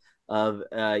explanation of,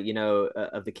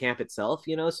 of the camp itself,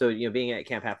 So, being at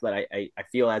Camp Half-Blood, I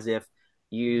feel as if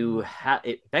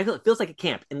it feels like a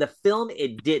camp. In the film,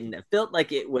 it didn't. It felt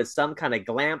like it was some kind of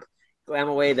glam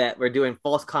away that we're doing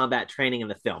false combat training in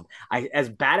the film. As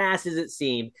badass as it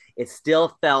seemed, it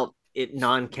still felt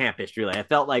non-campish, really. I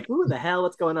felt like, ooh, the hell,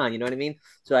 what's going on? You know what I mean?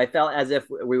 So I felt as if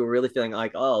we were really feeling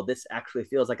like, oh, this actually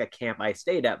feels like a camp I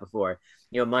stayed at before,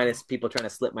 minus people trying to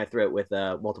slit my throat with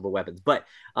multiple weapons. But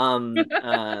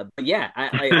yeah,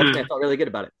 I ultimately felt really good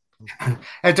about it.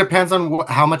 It depends on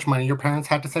how much money your parents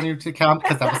had to send you to camp,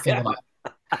 because that was still a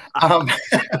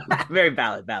lot. Very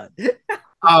valid. But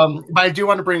I do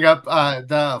want to bring up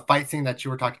the fight scene that you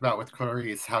were talking about with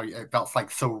Clarice, how it felt like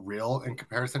so real in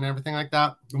comparison and everything like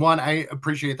that. One, I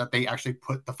appreciate that they actually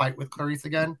put the fight with Clarice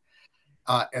again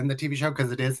in the TV show,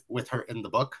 because it is with her in the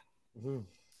book.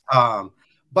 Mm-hmm.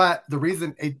 But the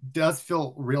reason it does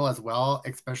feel real as well,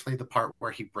 especially the part where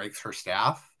he breaks her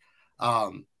staff.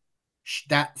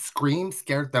 That scream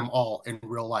scared them all in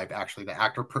real life. Actually, the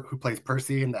actor who plays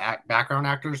Percy and the background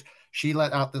actors, she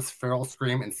let out this feral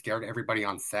scream and scared everybody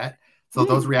on set. So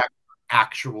those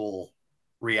actual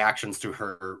reactions to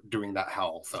her doing that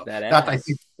howl. So that's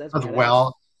That's as badass.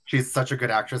 well. She's such a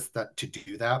good actress to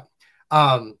do that.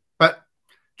 But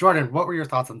Jordyn, what were your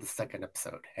thoughts on the second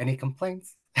episode? Any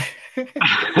complaints?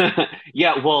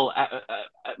 Yeah, well,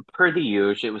 per the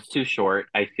usual, it was too short.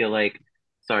 I feel like,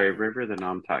 sorry, River the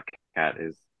Nomtok cat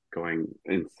is going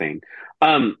insane.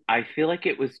 I feel like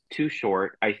it was too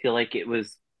short. I feel like it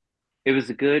was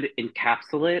a good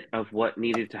encapsulate of what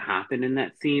needed to happen in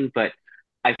that scene, but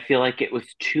I feel like it was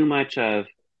too much of,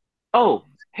 oh,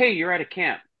 hey, you're at a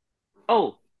camp.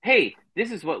 Oh, hey,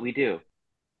 this is what we do.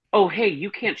 Oh, hey,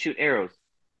 you can't shoot arrows.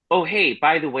 Oh, hey,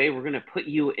 by the way, we're gonna put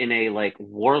you in a like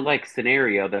warlike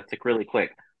scenario that's like really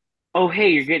quick. Oh, hey,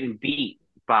 you're getting beat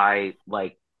by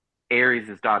like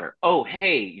Ares' daughter. Oh,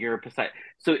 hey, you're Poseidon.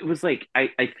 So it was like I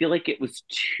feel like it was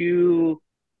too.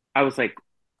 I was like,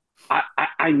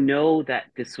 I know that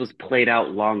this was played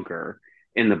out longer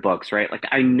in the books, right? Like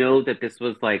I know that this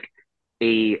was like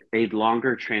a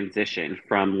longer transition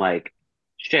from like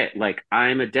shit, like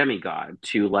I'm a demigod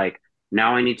to like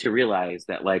now I need to realize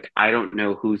that like I don't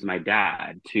know who's my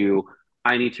dad to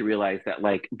I need to realize that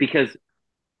like because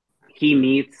he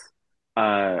meets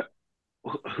uh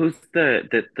who's the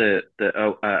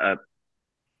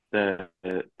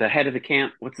head of the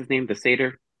camp, what's his name, the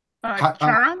satyr.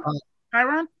 Charon?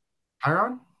 Chiron?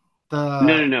 Chiron? No,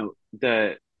 no, The no.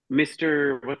 The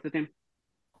Mr. What's his name?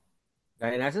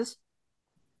 Dionysus?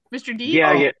 Mr. D?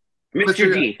 Yeah, oh, yeah. Mr.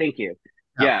 Mr. D, thank you.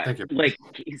 Yeah, Yeah, thank you. like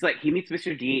he's like he meets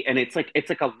Mr. D and it's like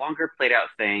a longer played out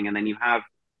thing and then you have,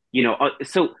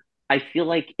 so I feel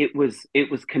like it was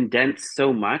condensed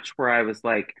so much where I was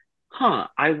like, "Huh,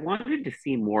 I wanted to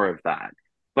see more of that."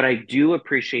 But I do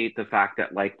appreciate the fact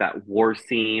that like that war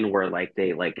scene where like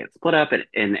they like get split up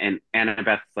and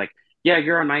Annabeth's like, "Yeah,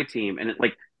 you're on my team." And it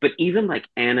like but even like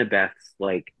Annabeth's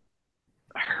like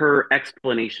her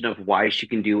explanation of why she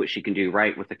can do what she can do,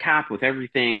 right, with the cap, with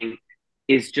everything,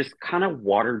 is just kind of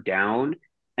watered down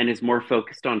and is more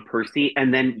focused on Percy.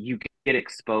 And then you get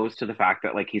exposed to the fact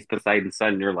that like he's Poseidon's son,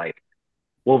 and you're like,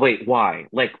 well, wait, why?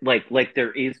 Like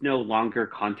there is no longer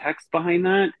context behind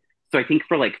that. So I think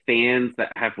for like fans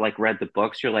that have like read the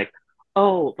books, you're like,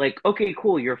 oh, like okay,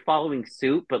 cool, you're following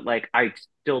suit, but like I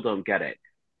still don't get it.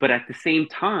 But at the same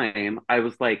time, I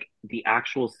was like, the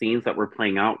actual scenes that were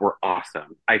playing out were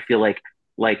awesome. I feel like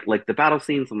the battle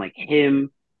scenes and like him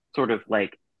sort of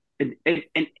like and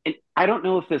I don't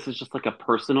know if this is just like a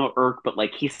personal irk, but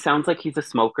like he sounds like he's a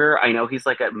smoker. I know he's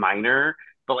like a minor,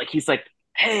 but like he's like,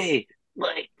 hey,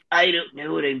 like, I don't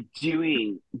know what I'm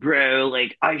doing, bro.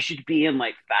 Like, I should be in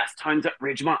like Fast Times at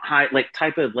Ridgemont High, like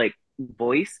type of like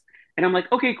voice. And I'm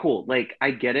like, okay, cool. Like,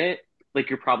 I get it. Like,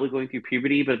 you're probably going through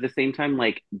puberty, but at the same time,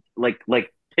 like,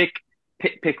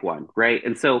 pick one, right?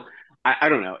 And so I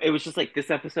don't know. It was just like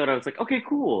this episode. I was like, okay,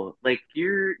 cool. Like,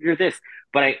 you're this,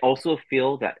 but I also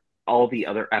feel that all the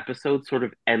other episodes sort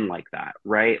of end like that,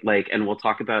 right? Like, and we'll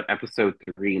talk about episode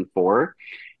 3 and 4,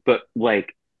 but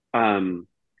like, um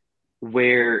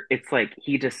where it's like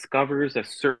he discovers a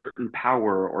certain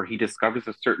power or he discovers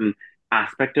a certain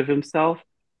aspect of himself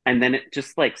and then it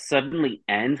just like suddenly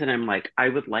ends and I'm like I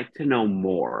would like to know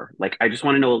more, like I just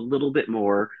want to know a little bit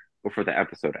more before the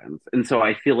episode ends. And so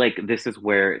I feel like this is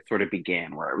where it sort of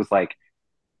began, where it was like,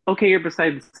 okay, you're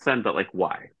Poseidon's son, but like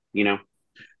why? You're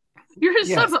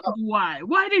his son, Yes. but why?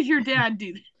 Why does your dad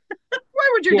do that? Why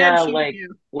would your dad Yeah, cheat like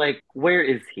you? like where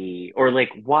is he? Or like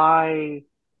why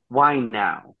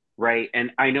now? Right?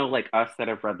 And I know like us that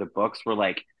have read the books, we're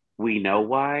like, we know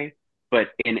why, but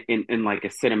in like a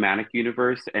cinematic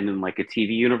universe and in like a TV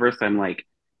universe, I'm like,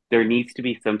 there needs to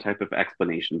be some type of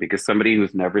explanation because somebody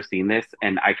who's never seen this,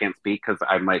 and I can't speak because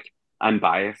I'm like I'm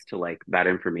biased to like that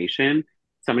information.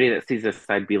 Somebody that sees this,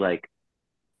 I'd be like,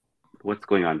 what's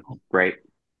going on? Right?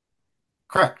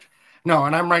 Correct. No,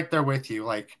 and I'm right there with you.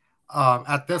 Like,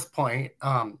 at this point,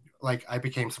 like I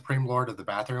became Supreme Lord of the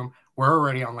Bathroom. We're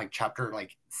already on like chapter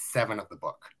like 7 of the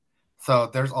book. So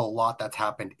there's a lot that's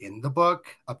happened in the book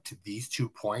up to these 2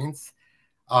 points.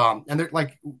 And they're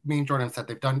like me and Jordyn said,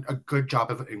 they've done a good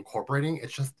job of incorporating.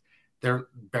 It's just they're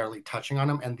barely touching on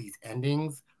them. And these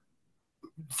endings,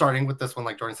 starting with this one,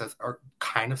 like Jordyn says, are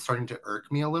kind of starting to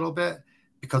irk me a little bit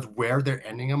because where they're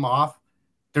ending them off,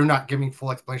 they're not giving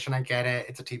full explanation. I get it.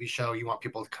 It's a TV show. You want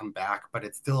people to come back, but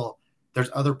it's still, there's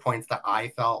other points that I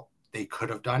felt they could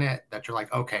have done it that you're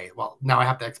like, okay, well, now I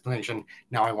have the explanation.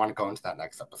 Now I want to go into that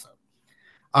next episode.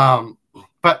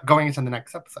 But going into the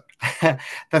next episode,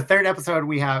 the third episode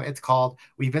we have, it's called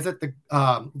We Visit the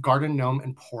Garden Gnome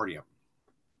Emporium.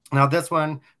 Now, this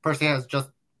one, Percy has just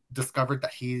discovered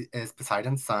that he is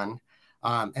Poseidon's son,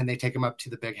 and they take him up to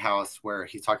the big house where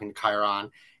he's talking to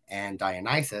Chiron and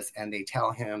Dionysus, and they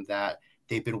tell him that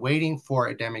they've been waiting for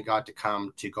a demigod to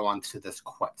come to go on to this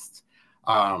quest,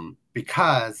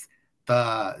 because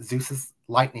the Zeus's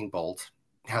lightning bolt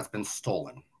has been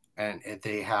stolen, and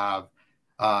they have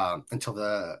until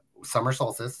the summer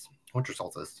solstice, winter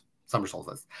solstice, summer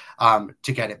solstice,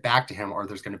 to get it back to him, or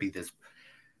there's going to be this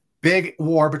big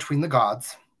war between the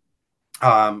gods,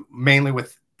 mainly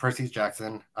with Percy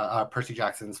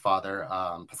Jackson's father,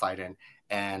 Poseidon,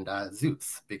 and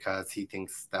Zeus, because he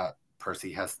thinks that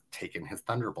Percy has taken his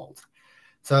thunderbolt.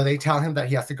 So they tell him that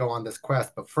he has to go on this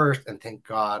quest, but first, and thank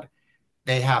God,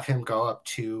 they have him go up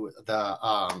to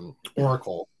the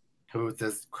Oracle, who is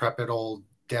this decrepit old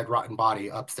dead rotten body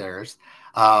upstairs,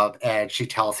 and she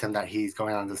tells him that he's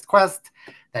going on this quest,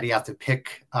 that he has to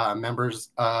pick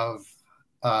members of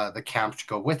the camp to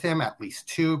go with him, at least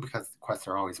 2, because the quests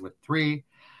are always with 3.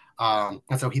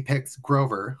 And so he picks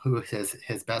Grover, who is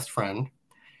his best friend,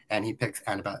 and he picks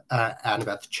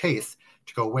Annabeth Chase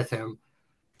to go with him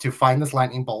to find this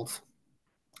lightning bolt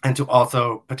and to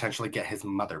also potentially get his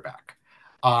mother back.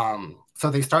 So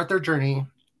they start their journey,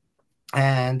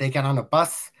 and they get on a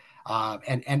bus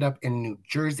and end up in New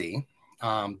Jersey.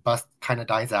 Bus kind of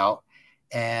dies out,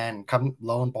 and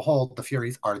lo and behold, the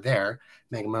Furies are there.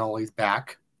 Megamilo's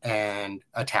back and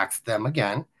attacks them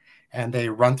again, and they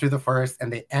run through the forest,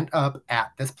 and they end up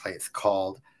at this place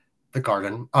called the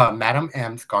Garden, Madame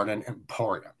M's Garden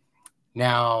Emporium.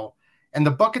 Now, in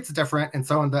the book, it's different, and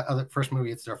so in the first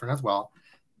movie, it's different as well.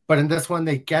 But in this one,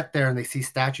 they get there and they see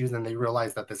statues, and they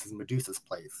realize that this is Medusa's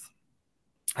place.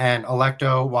 And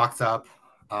Alecto walks up.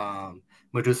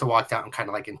 Medusa walks out and kind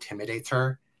of like intimidates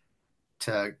her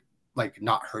to like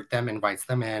not hurt them, invites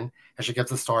them in, and she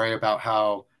gives a story about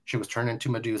how she was turned into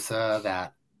Medusa,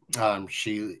 that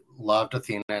she loved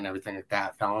Athena and everything like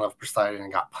that, fell in love with Poseidon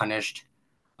and got punished.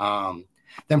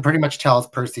 Then pretty much tells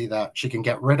Percy that she can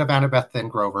get rid of Annabeth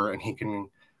and Grover, and he can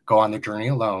go on the journey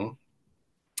alone.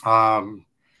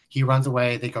 He runs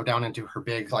away. They go down into her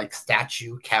big like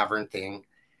statue cavern thing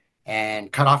and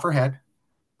cut off her head,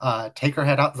 take her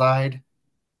head outside,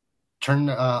 turn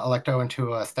Alecto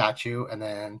into a statue, and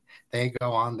then they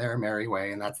go on their merry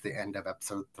way, and that's the end of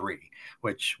episode 3,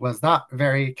 which was not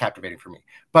very captivating for me.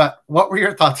 But what were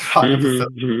your thoughts about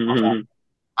episode 3?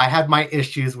 I had my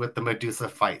issues with the Medusa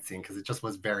fight scene because it just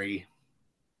was very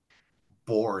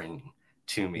boring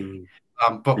to me.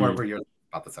 But what were your thoughts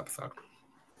about this episode?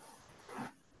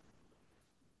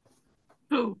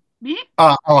 Who? Me?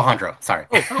 Alejandro, sorry.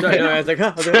 Oh, no, I was like,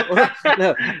 huh?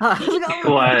 No.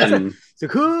 Glenn. So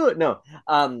cool. No.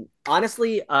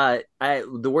 Honestly,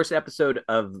 the worst episode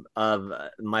of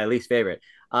my least favorite.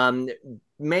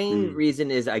 Main reason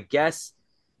is, I guess,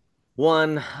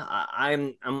 one,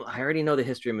 I already know the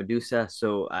history of Medusa,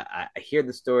 so I hear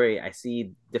the story, I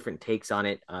see different takes on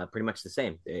it, pretty much the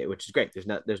same, which is great. There's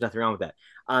nothing wrong with that.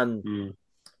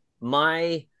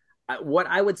 What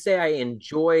I would say I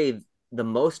enjoy the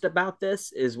most about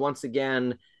this is, once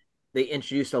again, they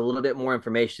introduced a little bit more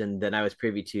information than I was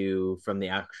privy to from the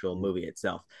actual movie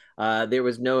itself. There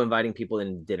was no inviting people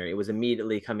in dinner. It was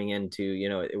immediately coming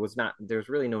into, there's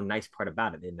really no nice part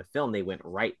about it. In the film, they went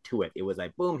right to it. It was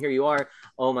like, boom, here you are.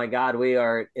 Oh my God, we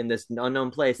are in this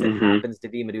unknown place that happens to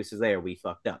be Medusa's lair. We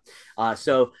fucked up.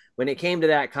 So when it came to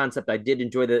that concept, I did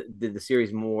enjoy the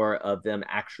series more of them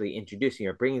actually introducing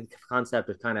or bringing the concept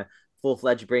of kind of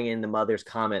full-fledged bringing in the mother's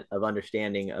comment of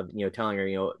understanding of, telling her,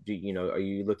 are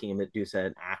you looking at Medusa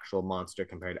an actual monster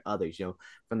compared to others,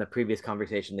 from the previous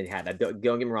conversation they had. Don't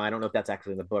get me wrong, I don't know if that's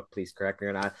actually in the book, please correct me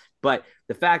or not, but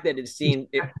the fact that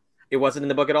it wasn't in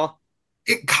the book at all.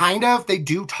 It kind of, they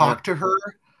do talk to her,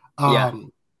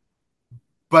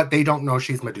 but they don't know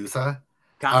she's Medusa.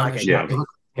 She has a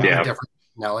different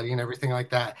personality and everything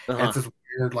like that. And it's this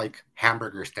weird like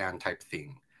hamburger stand type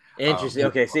thing. Interesting.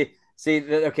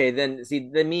 Okay, then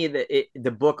me,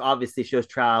 the book obviously shows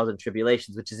trials and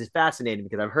tribulations, which is fascinating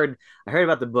because I heard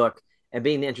about the book and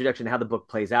being the introduction to how the book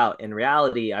plays out. In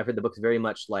reality, I've heard the book's very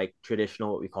much like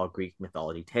traditional, what we call Greek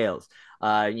mythology tales.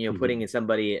 Putting in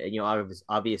somebody, out of his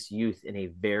obvious youth in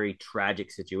a very tragic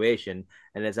situation,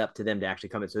 and it's up to them to actually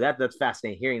come in. So that's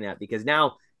fascinating hearing that, because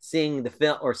now seeing the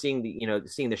film or seeing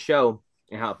the show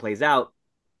and how it plays out,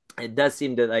 it does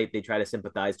seem to like they try to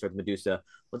sympathize towards Medusa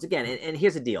once again. And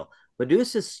here's the deal.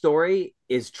 Medusa's story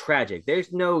is tragic.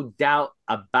 There's no doubt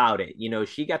about it.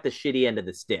 She got the shitty end of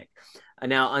the stick.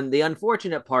 Now, on the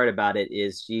unfortunate part about it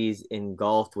is she's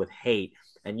engulfed with hate.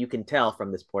 And you can tell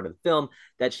from this part of the film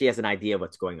that she has an idea of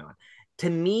what's going on. To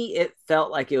me, it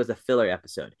felt like it was a filler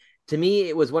episode. To me,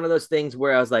 it was one of those things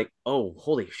where I was like, oh,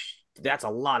 holy that's a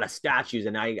lot of statues,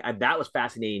 and I that was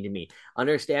fascinating to me.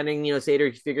 Understanding,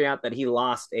 Seder figuring out that he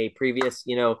lost a previous,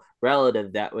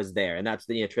 relative that was there, and that's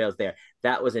the trails there.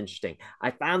 That was interesting.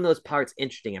 I found those parts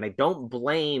interesting, and I don't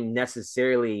blame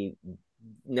necessarily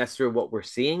what we're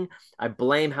seeing. I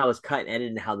blame how it's cut and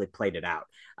edited and how they played it out.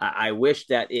 I wish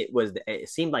that it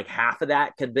seemed like half of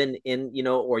that could have been in,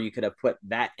 or you could have put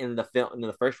that in the film, in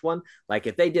the first one. Like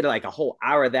if they did like a whole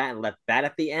hour of that and left that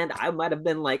at the end, I might have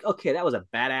been like, okay, that was a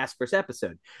badass first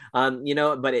episode.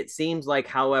 But it seems like,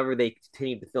 however, they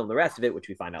continued to film the rest of it, which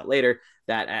we find out later,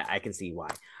 that I can see why.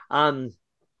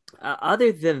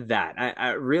 Other than that,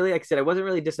 I really, like I said, I wasn't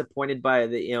really disappointed by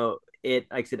it.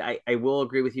 Like I said, I will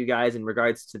agree with you guys in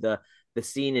regards to the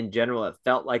scene in general. It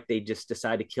felt like they just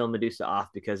decided to kill Medusa off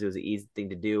because it was an easy thing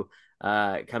to do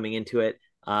coming into it.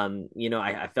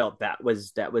 I felt that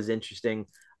was interesting.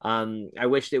 I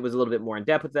wished it was a little bit more in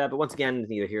depth with that, but once again,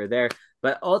 neither here or there.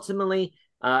 But ultimately,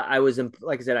 I was,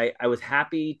 like I said, I was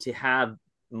happy to have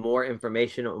more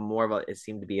information, or more of it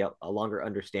seemed to be a longer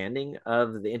understanding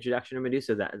of the introduction of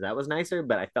Medusa. That was nicer,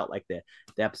 but I felt like the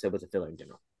episode was a filler in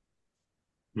general.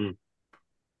 Hmm.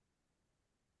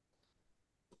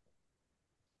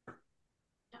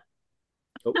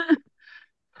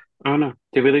 Oh no!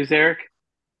 Did we lose Erric?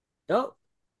 Oh,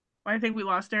 I think we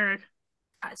lost Erric.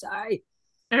 sorry.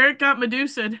 Erric got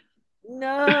Medusa.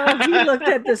 No, he looked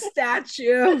at the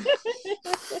statue.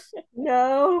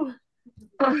 No.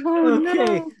 Oh,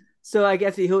 Okay. no. So I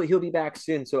guess he'll be back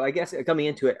soon. So I guess coming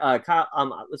into it,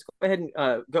 Kyle, let's go ahead and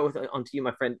go on to you,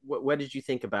 my friend. What did you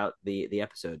think about the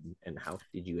episode, and how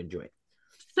did you enjoy it?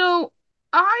 So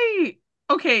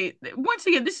okay, once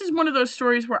again, this is one of those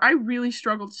stories where I really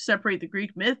struggled to separate the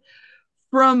Greek myth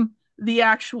from the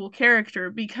actual character,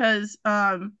 because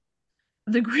the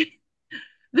Greek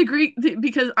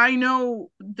because I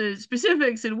know the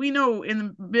specifics, and we know in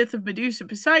the myth of Medusa,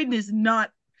 Poseidon is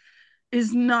not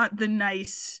the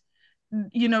nice,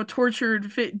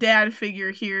 tortured dad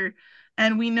figure here.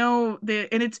 And we know that,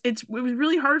 and it was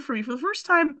really hard for me for the first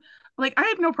time. Like, I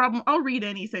have no problem, I'll read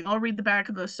anything, I'll read the back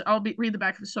of read the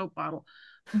back of the soap bottle.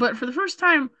 But for the first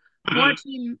time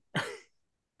watching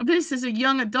this as a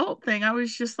young adult thing, I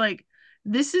was just like,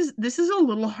 this is a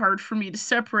little hard for me to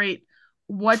separate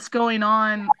what's going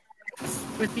on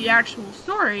with the actual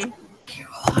story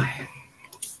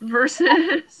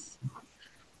versus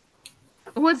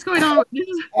what's going on with this.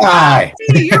 Hi.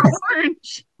 You're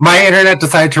orange. My internet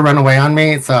decided to run away on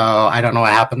me, so I don't know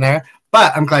what happened there.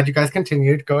 But I'm glad you guys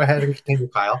continued. Go ahead and continue,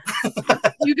 Kyle.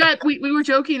 We were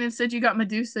joking and said you got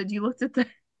Medusa. You looked at that.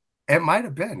 It might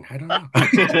have been. I don't know.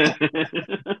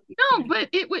 No, but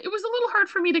it was a little hard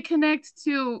for me to connect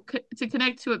to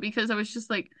it, because I was just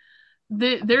like,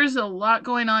 there's a lot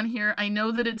going on here. I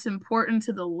know that it's important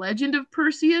to the legend of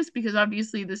Perseus, because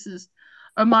obviously this is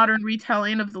a modern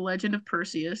retelling of the legend of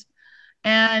Perseus.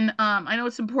 And I know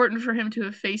it's important for him to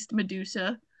have faced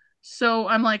Medusa. So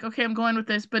I'm like, okay, I'm going with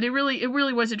this. But it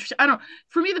really was interesting. I don't.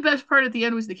 For me, the best part at the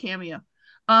end was the cameo.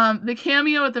 The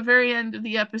cameo at the very end of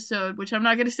the episode, which I'm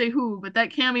not going to say who, but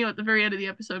that cameo at the very end of the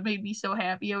episode made me so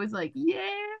happy. I was like, yeah.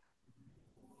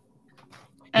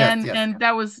 And yes. and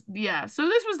that was, yeah. So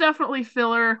this was definitely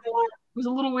filler. It was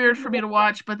a little weird for me to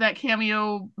watch, but that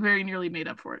cameo very nearly made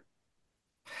up for it.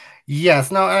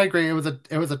 Yes, no, I agree. It was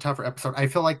a tougher episode. I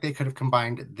feel like they could have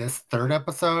combined this third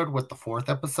episode with the fourth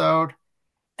episode,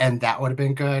 and that would have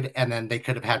been good. And then they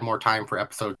could have had more time for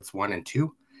episodes 1 and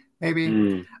 2,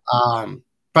 maybe.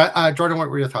 But Jordyn, what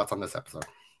were your thoughts on this episode?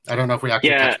 I don't know if we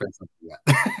actually touched base on it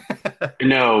yet.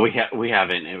 No, we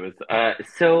haven't. It was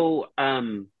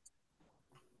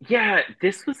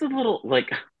this was a little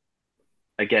like,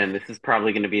 again, this is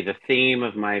probably going to be the theme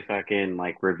of my fucking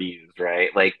like reviews, right?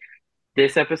 Like,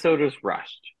 this episode was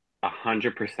rushed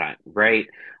 100%, right?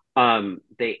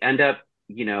 They end up,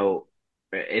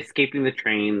 escaping the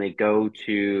train. They go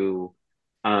to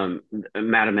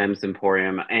Madame M's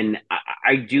Emporium, and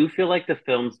I do feel like the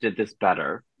films did this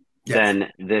better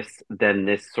than this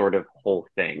sort of whole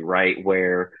thing, right?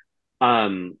 Where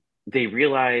they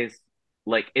realize,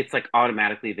 like, it's like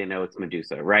automatically they know it's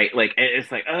Medusa, right? Like, it's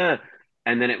like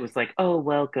and then it was like, oh,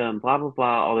 welcome, blah blah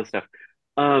blah, all this stuff.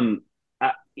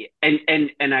 Uh,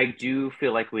 and I do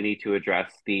feel like we need to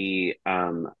address the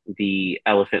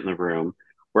elephant in the room,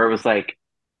 where it was like,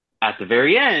 at the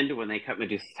very end, when they cut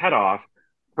Medusa's head off,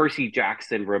 Percy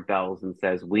Jackson rebels and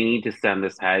says, we need to send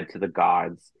this head to the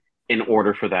gods in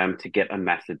order for them to get a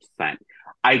message sent.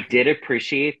 I did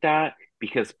appreciate that,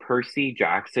 because Percy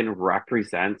Jackson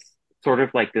represents sort of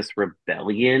like this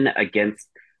rebellion against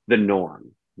the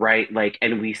norm, right? Like,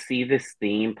 and we see this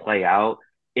theme play out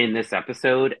in this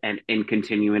episode and in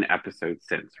continuing episodes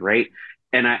since, right?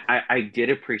 and I did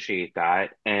appreciate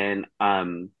that. And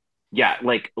yeah,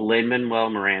 like Lin-Manuel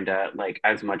Miranda, like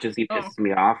as much as he Oh, pisses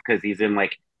me off because he's in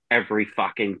like every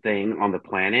fucking thing on the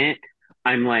planet,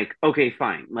 I'm like, okay,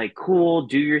 fine, like cool,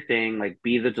 do your thing, like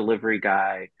be the delivery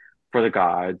guy for the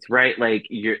gods, right? Like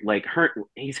you're like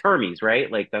he's Hermes, right?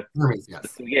 Like Hermes, that's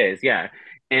yes. who he is, yeah.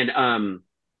 And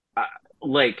uh,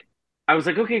 like I was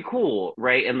like, okay, cool,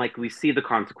 right? And like we see the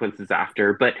consequences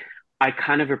after, but I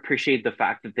kind of appreciate the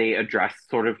fact that they address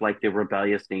sort of like the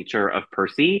rebellious nature of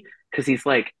Percy because he's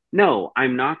like, no,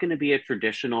 I'm not going to be a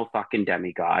traditional fucking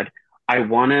demigod. I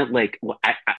want to like,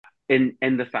 and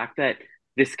the fact that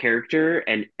this character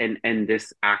and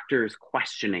this actor is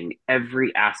questioning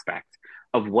every aspect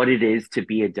of what it is to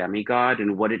be a demigod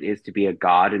and what it is to be a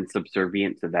god and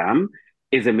subservient to them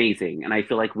is amazing. And I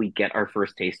feel like we get our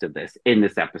first taste of this in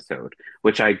this episode,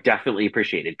 which I definitely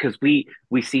appreciated because we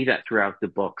see that throughout the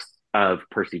books of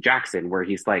Percy Jackson, where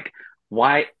he's like,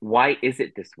 why is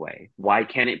it this way? Why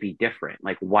can't it be different?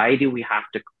 Like, why do we have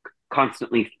to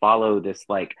constantly follow this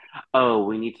like, oh,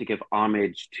 we need to give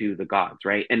homage to the gods,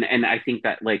 right? And I think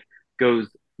that like goes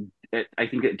I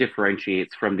think it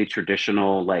differentiates from the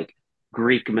traditional like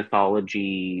Greek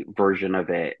mythology version of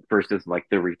it versus like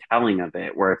the retelling of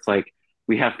it, where it's like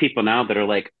we have people now that are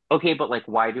like, okay, but like,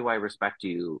 why do I respect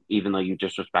you even though you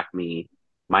disrespect me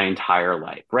my entire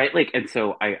life, right? Like, and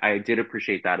so I did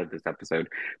appreciate that of this episode,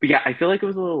 but yeah, I feel like it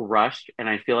was a little rushed, and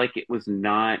I feel like it was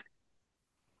not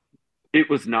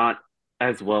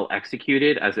as well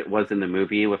executed as it was in the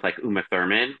movie with like Uma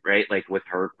Thurman, right? Like with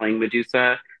her playing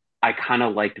Medusa. I kind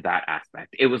of liked that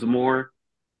aspect. It was more,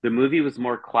 the movie was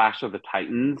more Clash of the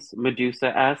Titans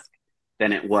Medusa esque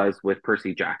than it was with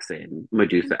Percy Jackson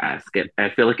Medusa esque. I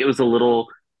feel like it was a little,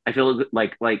 I feel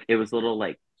like it was a little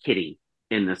like kitty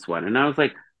in this one. And I was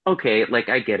like, okay, like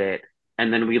I get it.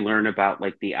 And then we learn about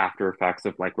like the after effects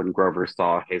of like when Grover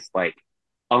saw his like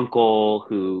uncle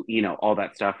who, all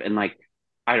that stuff. And like,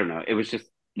 I don't know. It was just,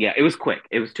 yeah, it was quick.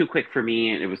 It was too quick for me,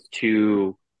 and it was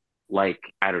too, like,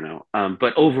 I don't know.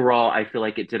 But overall, I feel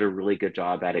like it did a really good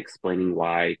job at explaining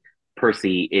why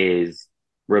Percy is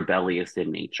rebellious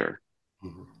in nature.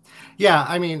 Mhm. Yeah,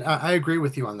 I mean, I agree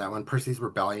with you on that one. Percy's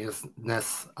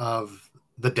rebelliousness of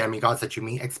the demigods that you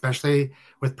meet, especially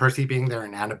with Percy being there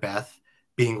and Annabeth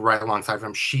being right alongside of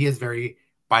him. She is very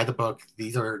by the book.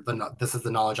 This is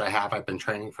the knowledge I have. I've been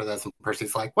training for this. And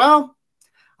Percy's like, well,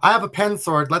 I have a pen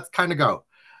sword. Let's kind of go.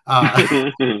 Uh,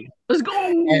 let's and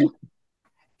go.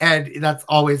 and that's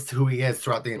always who he is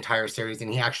throughout the entire series.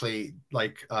 And he actually,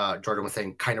 like Jordyn was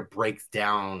saying, kind of breaks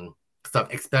down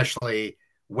stuff, especially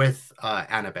with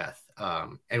Annabeth.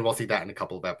 And we'll see that in a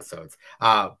couple of episodes.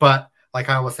 But like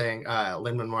I was saying,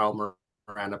 Lin-Manuel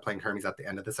Miranda playing Hermes at the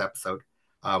end of this episode,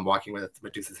 walking with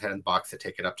Medusa's head in the box to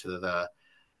take it up to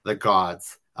the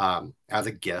gods as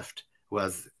a gift,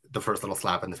 was the first little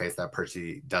slap in the face that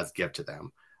Percy does give to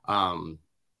them.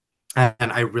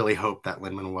 And I really hope that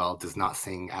Lin-Manuel does not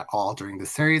sing at all during the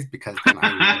series, because then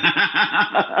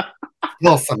I will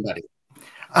kill somebody.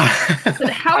 But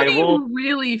how I do will you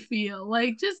really feel?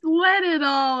 Like, just let it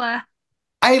all out.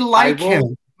 I I like will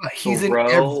him, but he's in throw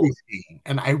everything,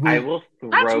 and I I will. will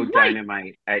That's throw right.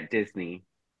 dynamite at Disney.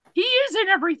 He is in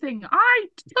everything. I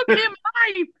took him.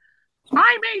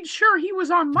 I made sure he was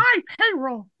on my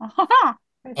payroll.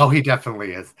 Oh, he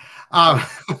definitely is. Um,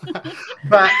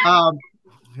 but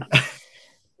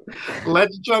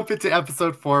let's jump into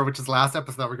episode 4, which is the last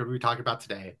episode that we're going to be talking about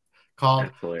today, called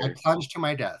That's "I hilarious. Plunge to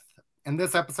My Death." In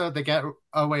this episode, they get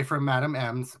away from Madame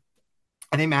M's,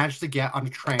 and they manage to get on a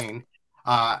train,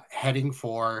 heading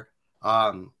for,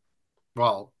 um,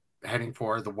 well, heading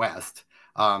for the west,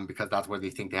 because that's where they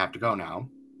think they have to go now.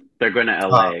 They're going to Uh,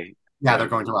 LA. yeah, they're Yeah.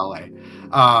 going to LA.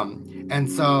 And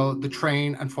so the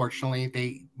train, unfortunately,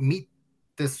 they meet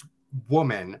this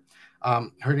woman.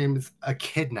 Her name is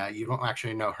Echidna. You don't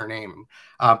actually know her name,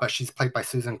 but she's played by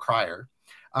Susan Cryer.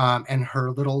 And her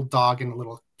little dog in a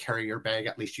little carrier bag,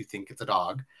 at least you think it's a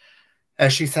dog.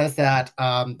 As she says that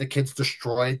the kids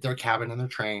destroyed their cabin and their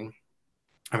train,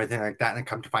 everything like that. And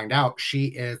come to find out, she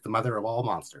is the mother of all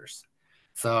monsters.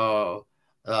 So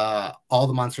all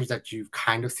the monsters that you've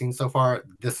kind of seen so far,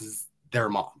 this is their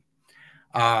mom.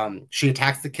 She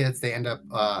attacks the kids. They end up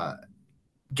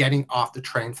getting off the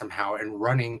train somehow and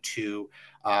running to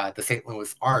the St.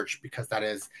 Louis Arch, because that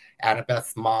is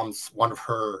Annabeth's mom's, one of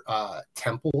her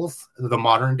temples, the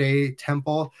modern day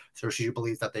temple. So she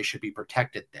believes that they should be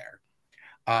protected there.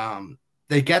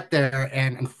 They get there,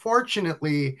 and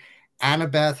unfortunately,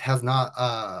 Annabeth has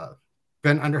not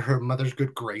been under her mother's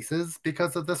good graces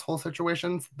because of this whole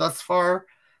situation thus far.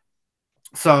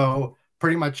 So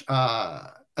pretty much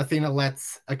Athena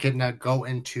lets Echidna go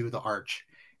into the arch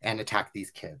and attack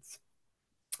these kids.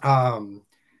 Um,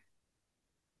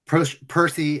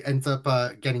 Percy ends up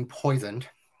getting poisoned,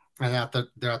 and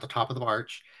they're at the top of the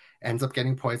arch. Ends up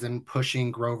getting poisoned,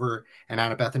 pushing Grover and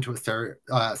Annabeth into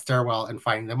a stairwell and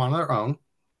finding them on their own.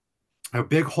 A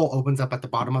big hole opens up at the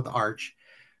bottom of the arch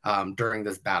during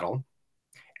this battle,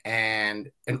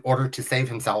 and in order to save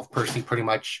himself, Percy pretty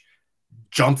much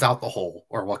jumps out the hole,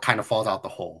 or what kind of falls out the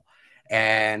hole.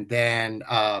 And then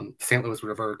St. Louis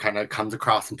River kind of comes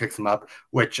across and picks him up,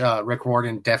 which Rick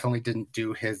Riordan definitely didn't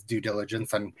do his due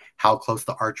diligence on how close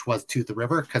the arch was to the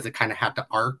river, because it kind of had to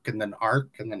arc and then arc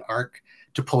and then arc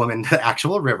to pull him into the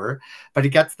actual river. But he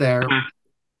gets there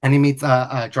and he meets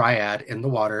a dryad in the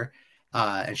water.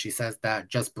 And she says that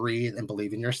just breathe and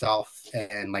believe in yourself.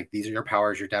 And like, these are your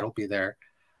powers. Your dad will be there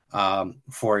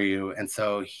for you. And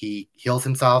so he heals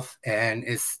himself and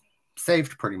is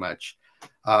saved pretty much.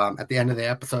 At the end of the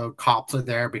episode, cops are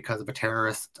there because of a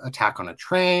terrorist attack on a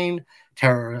train,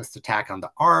 terrorist attack on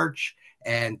the arch,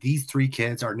 and these three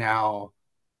kids are now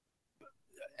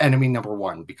enemy number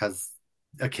one because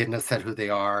Echidna said who they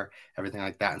are, everything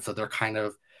like that. And so they're kind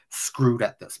of screwed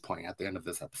at this point at the end of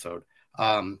this episode.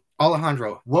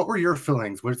 Alejandro, what were your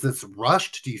feelings? Was this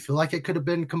rushed? Do you feel like it could have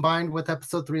been combined with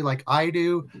episode 3 like I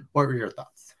do? What were your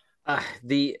thoughts?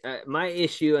 My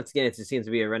issue, once again, it seems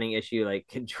to be a running issue, like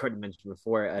Jordyn mentioned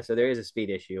before. So there is a speed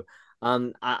issue.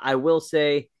 I will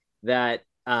say that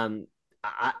I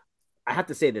have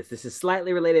to say this. This is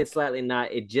slightly related, slightly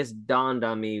not. It just dawned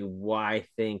on me why I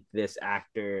think this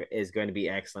actor is going to be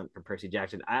excellent for Percy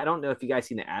Jackson. I don't know if you guys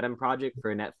seen the Adam Project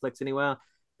for Netflix anywhere,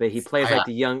 but he plays like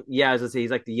the young. Yeah, I was gonna say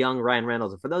he's like the young Ryan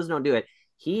Reynolds. And for those who don't do it,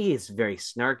 he is very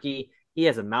snarky. He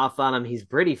has a mouth on him. He's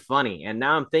pretty funny. And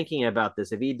now I'm thinking about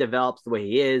this. If he develops the way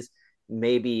he is,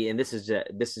 maybe, and this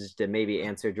is to maybe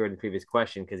answer Jordyn's previous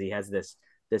question, because he has this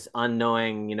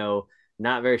unknowing,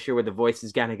 not very sure where the voice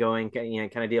is kind of going,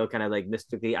 kind of deal, kind of like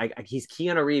mystically. He's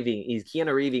Keanu Reeving. He's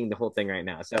Keanu Reeving the whole thing right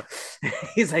now. So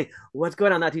he's like, what's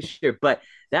going on? Not too sure. But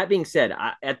that being said,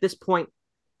 at this point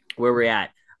where we're at,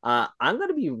 I'm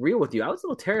gonna be real with you. I was a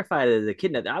little terrified as a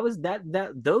kid. I was that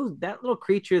little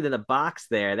creature in the box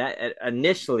there. That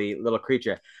initially little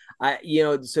creature,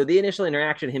 So the initial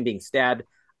interaction, him being stabbed,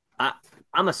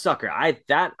 I'm a sucker. I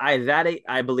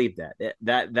believe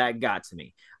that got to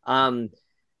me.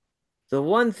 The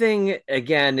one thing,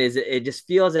 again, is it just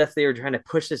feels as if they were trying to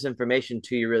push this information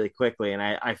to you really quickly. And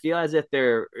I feel as if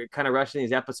they're kind of rushing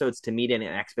these episodes to meet an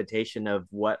expectation of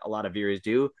what a lot of viewers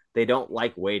do. They don't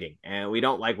like waiting. And we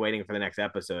don't like waiting for the next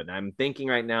episode. And I'm thinking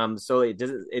right now, to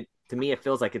me, it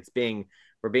feels like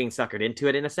we're being suckered into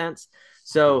it in a sense.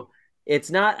 So it's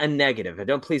not a negative. I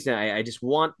don't please. I just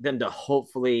want them to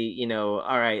hopefully, all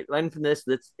right, learn from this.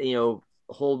 Let's,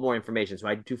 hold more information. So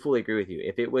I do fully agree with you.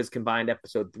 If it was combined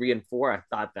episode 3 and 4, I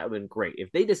thought that would have been great. If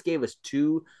they just gave us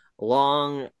 2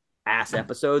 long ass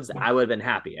episodes, I would have been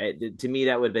happy. To me,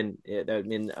 that would have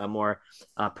been a more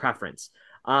preference.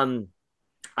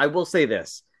 I will say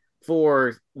this: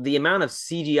 for the amount of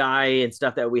CGI and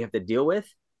stuff that we have to deal with,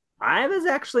 I was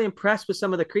actually impressed with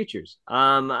some of the creatures.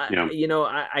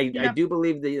 I do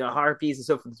believe the harpies and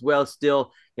so forth as well.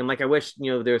 Still, I wish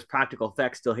there's practical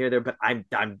effects still here there, but I'm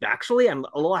a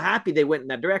little happy they went in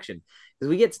that direction, because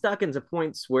we get stuck into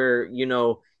points where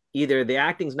either the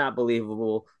acting's not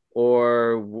believable,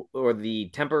 or the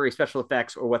temporary special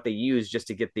effects or what they use just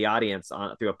to get the audience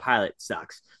on through a pilot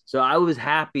sucks. So I was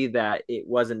happy that it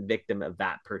wasn't victim of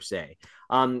that per se.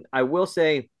 I will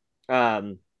say.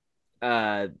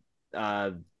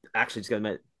 Actually, just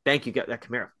gonna thank you. That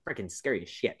Chimera freaking scary as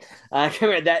shit.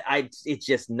 Chimera, it's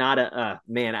just not a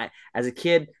man. I, as a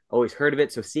kid, always heard of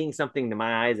it. So seeing something to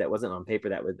my eyes that wasn't on paper,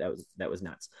 that was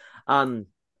nuts.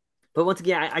 But once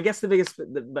again, I guess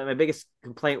my biggest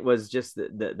complaint was just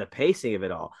the pacing of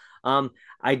it all.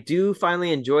 I do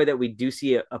finally enjoy that we do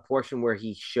see a portion where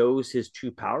he shows his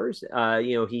true powers.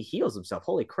 He heals himself.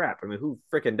 Holy crap! I mean, who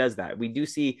freaking does that? We do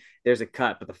see there's a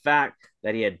cut, but the fact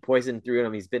that he had poison through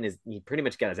him, he pretty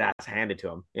much got his ass handed to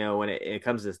him. When it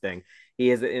comes to this thing,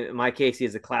 in my case, he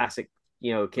is a classic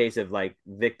case of like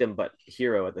victim but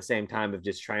hero at the same time, of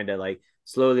just trying to like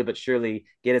slowly but surely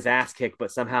get his ass kicked,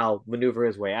 but somehow maneuver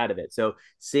his way out of it. So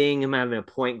seeing him having a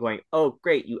point going, oh,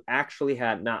 great, you actually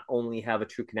not only have a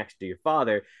true connection to your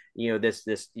father,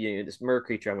 this mer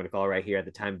creature, I'm going to call it right here at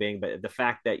the time being, but the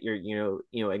fact that you're,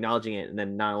 acknowledging it, and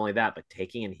then not only that, but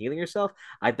taking and healing yourself,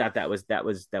 I thought that was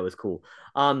cool.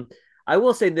 I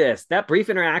will say this, that brief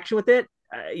interaction with it,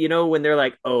 when they're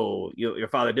like, oh, your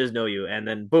father does know you, and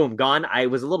then boom, gone, I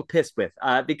was a little pissed with,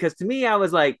 because to me, I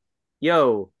was like,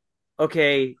 yo,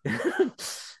 okay,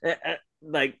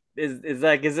 is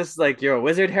this like your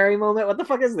wizard Harry moment? What the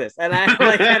fuck is this? And I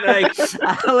like,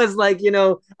 I was like,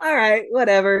 all right,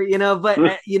 whatever,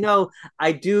 but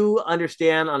I do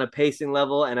understand on a pacing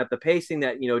level, and at the pacing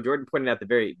that Jordyn pointed out at the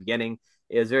very beginning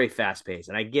is very fast paced,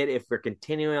 and I get if we're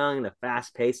continuing on the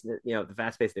fast pace, the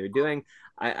fast pace they were doing,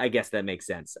 I guess that makes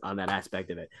sense on that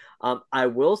aspect of it. I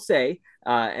will say,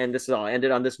 and this is all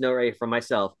ended on this note right from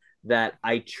myself, that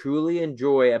I truly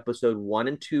enjoy episode 1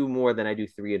 and 2 more than I do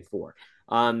 3 and 4.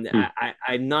 I'm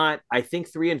not. I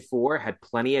think 3 and 4 had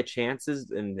plenty of chances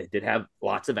and they did have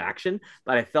lots of action,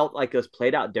 but I felt like it was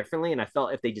played out differently. And I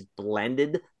felt if they just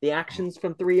blended the actions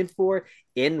from 3 and 4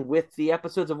 in with the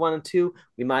episodes of 1 and 2,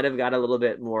 we might have got a little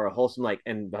bit more wholesome. Like,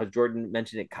 and Jordyn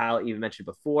mentioned it, Kyle even mentioned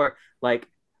before, like,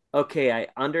 okay, I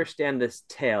understand this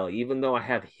tale, even though I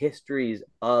have histories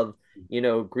of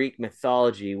Greek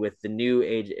mythology with the new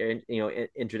age,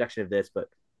 introduction of this, but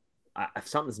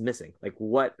something's missing. Like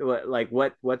what's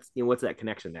that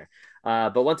connection there?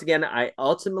 But once again, I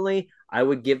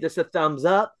would give this a thumbs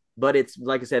up, but it's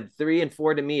like I said, 3 and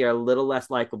 4 to me are a little less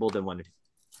likable than 1 and 2.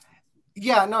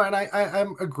 Yeah, no, and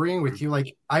I'm agreeing with you.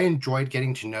 Like, I enjoyed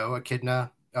getting to know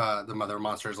Echidna, the mother of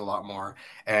monsters, a lot more,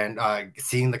 and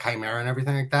seeing the Chimera and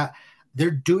everything like that. They're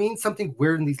doing something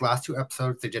weird in these last 2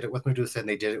 episodes. They did it with Medusa and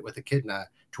they did it with Echidna,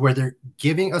 to where they're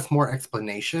giving us more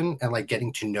explanation and like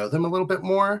getting to know them a little bit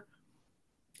more.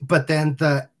 But then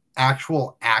the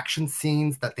actual action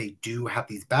scenes that they do have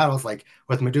these battles, like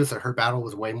with Medusa, her battle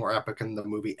was way more epic in the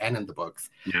movie and in the books.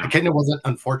 Yeah. Echidna wasn't,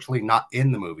 unfortunately, not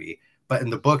in the movie, but in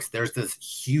the books, there's this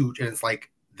huge, and it's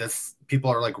like this,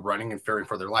 people are like running and fearing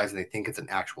for their lives and they think it's an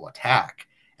actual attack.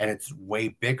 And it's way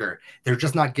bigger. They're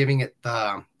just not giving it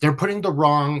they're putting the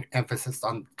wrong emphasis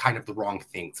on kind of the wrong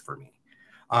things for me.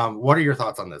 What are your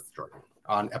thoughts on this, Jordyn,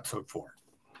 on episode 4?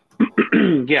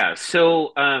 Yeah,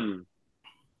 so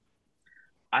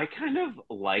I kind of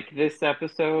like this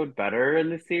episode better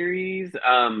in the series,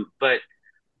 but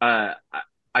I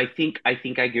think I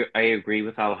agree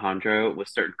with Alejandro with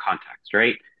certain context,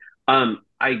 right?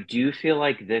 I do feel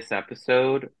like this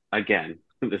episode, again,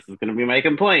 this is going to be my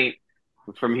complaint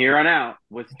from here on out,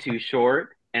 was too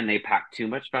short, and they packed too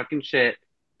much fucking shit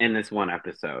in this one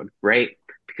episode, right?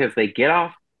 Because they get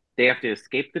off, they have to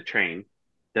escape the train,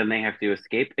 then they have to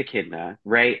escape Echidna,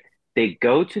 right? They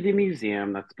go to the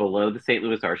museum that's below the St.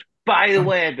 Louis Arch. By the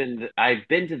way, I've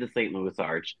been to the St. Louis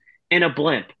Arch in a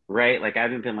blimp, right? Like, I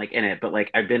haven't been like in it, but like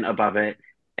I've been above it,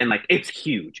 and like it's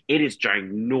huge. It is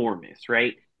ginormous,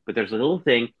 right? But there's a little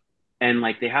thing, and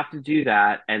like they have to do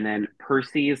that, and then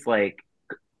Percy is like,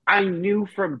 I knew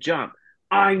from jump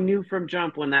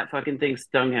when that fucking thing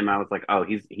stung him. I was like, oh,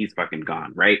 he's fucking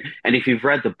gone, right? And if you've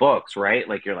read the books, right,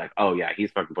 like you're like, oh yeah,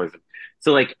 he's fucking poisoned.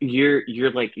 So like you're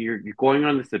going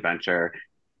on this adventure,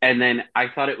 and then I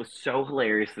thought it was so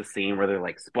hilarious, the scene where they're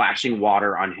like splashing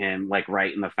water on him, like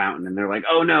right in the fountain, and they're like,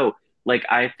 oh no, like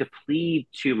I have to plead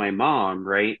to my mom,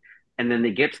 right? And then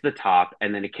they get to the top,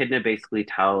 and then Echidna basically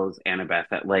tells Annabeth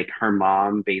that like her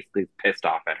mom basically is pissed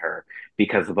off at her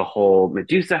because of the whole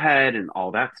Medusa head and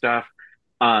all that stuff.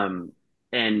 Um,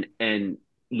 and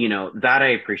that I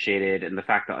appreciated, and the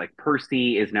fact that like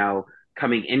Percy is now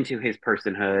coming into his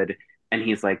personhood, and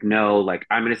he's like, no, like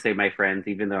I'm gonna save my friends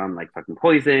even though I'm like fucking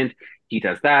poisoned. He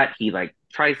does that. He like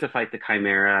tries to fight the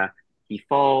Chimera. He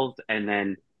falls, and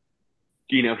then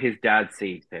his dad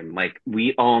saves him. Like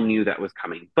we all knew that was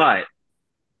coming, but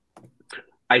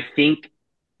I think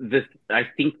the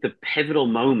pivotal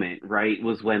moment, right,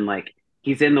 was when like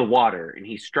he's in the water and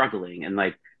he's struggling, and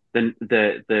like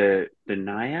the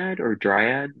naiad or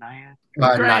dryad naiad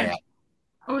Naiad.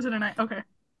 Oh, is it a naiad? Okay.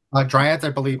 Dryads,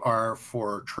 I believe, are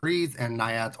for trees, and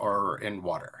naiads are in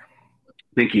water.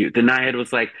 Thank you. The naiad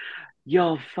was like,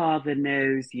 your father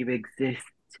knows you exist,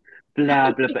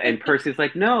 blah blah blah, and Percy's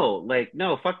like, no,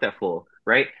 fuck that fool,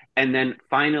 right? And then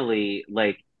finally,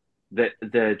 like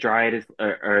the dryad is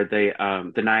or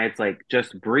the naiad's like,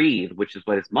 just breathe, which is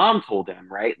what his mom told him,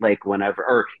 right? Like whenever,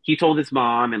 or he told his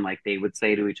mom, and like they would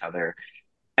say to each other,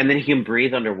 and then he can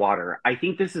breathe underwater. I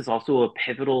think this is also a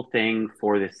pivotal thing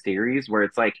for this series, where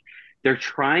it's like they're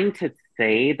trying to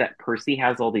say that Percy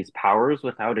has all these powers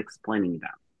without explaining them.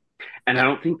 And I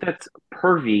don't think that's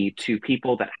pervy to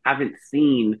people that haven't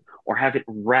seen or haven't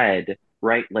read,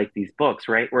 right, like these books,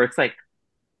 right? Where it's like,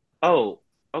 oh,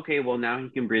 okay, well, now he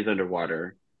can breathe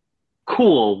underwater.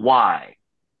 Cool, why?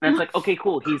 And it's like, okay,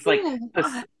 cool. He's like,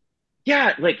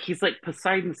 yeah, like he's like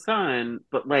Poseidon's son,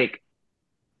 but like,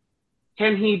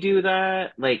 can he do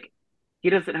that? Like, he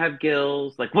doesn't have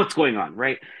gills. Like, what's going on,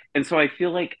 right? And so I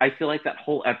feel like that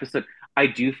whole episode, I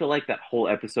do feel like that whole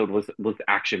episode was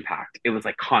action packed. It was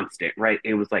like constant, right?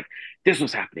 It was like this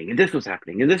was happening and this was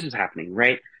happening and this was happening,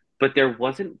 right? But there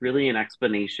wasn't really an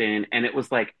explanation, and it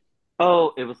was like,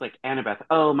 oh, it was like Annabeth,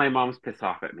 oh, my mom's pissed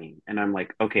off at me, and I'm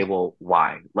like, okay, well,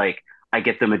 why? Like, I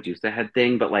get the Medusa head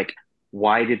thing, but like,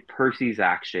 why did Percy's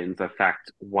actions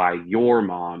affect why your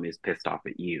mom is pissed off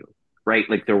at you, right?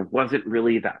 Like, there wasn't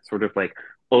really that sort of like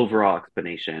overall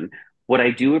explanation. What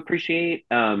I do appreciate,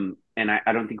 and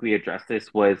I don't think we addressed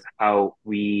this, was how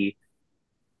we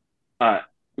uh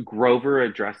Grover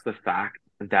addressed the fact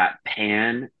that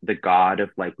Pan, the god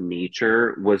of like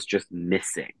nature, was just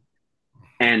missing.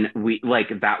 And we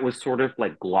like that was sort of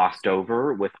like glossed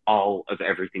over with all of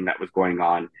everything that was going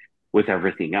on with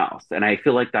everything else. And I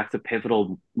feel like that's a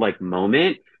pivotal like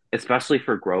moment, especially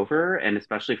for Grover and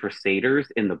especially for satyrs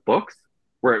in the books,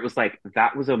 where it was like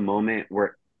that was a moment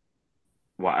where,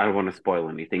 well, I don't want to spoil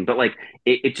anything, but like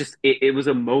it was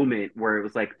a moment where it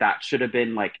was like that should have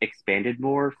been like expanded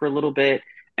more for a little bit,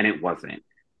 and it wasn't.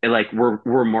 And like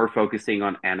we're more focusing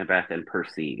on Annabeth and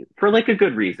Percy for like a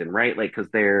good reason, right? Like because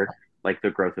they're like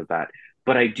the growth of that.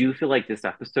 But I do feel like this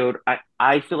episode,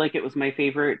 I feel like it was my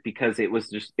favorite because it was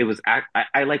just it was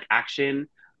I like action,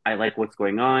 I like what's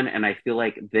going on, and I feel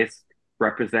like this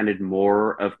represented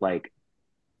more of like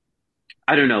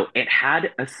I don't know. It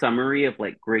had a summary of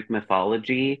like Greek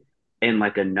mythology in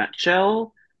like a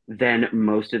nutshell than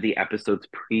most of the episodes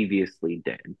previously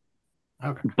did.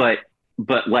 Okay. But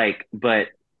but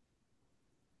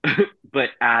but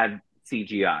add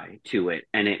CGI to it,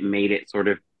 and it made it sort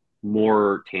of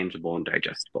more tangible and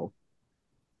digestible.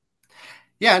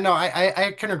 Yeah, no,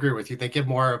 I can agree with you. They give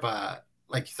more of a,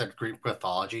 like you said, Greek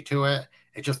mythology to it.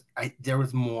 It just, there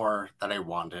was more that I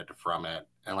wanted from it.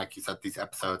 And like you said, these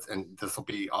episodes, and this will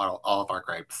be all of our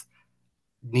gripes,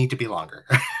 need to be longer.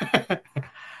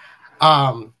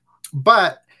 um,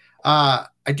 but I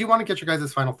do want to get your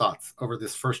guys' final thoughts over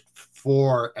this first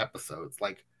 4 episodes.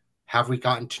 Like, have we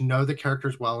gotten to know the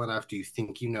characters well enough? Do you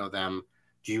think you know them?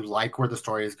 Do you like where the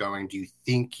story is going? Do you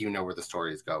think you know where the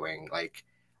story is going? Like,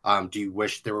 do you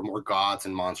wish there were more gods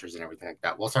and monsters and everything like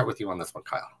that? We'll start with you on this one,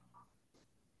 Kyle.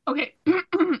 Okay.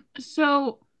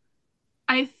 So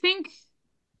I think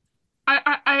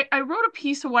I wrote a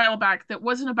piece a while back that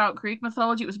wasn't about Greek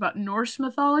mythology, it was about Norse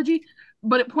mythology,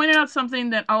 but it pointed out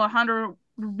something that Alejandro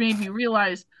made me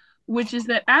realize, which is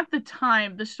that at the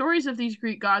time, the stories of these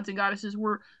Greek gods and goddesses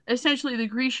were essentially the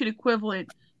Grecian equivalent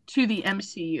to the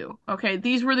MCU. Okay,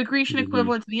 these were the Grecian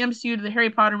equivalent to the MCU, to the Harry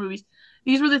Potter movies.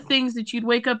 These were the things that you'd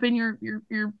wake up in your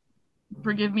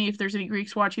forgive me if there's any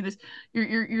Greeks watching this,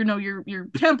 your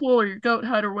temple or your goat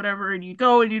hut or whatever, and you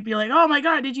go and you'd be like, oh my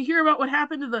god, did you hear about what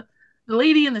happened to the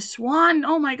lady and the swan?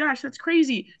 Oh my gosh, that's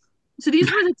crazy. So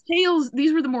these were the tales,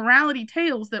 these were the morality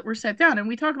tales that were set down, and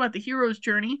we talk about the hero's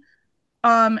journey,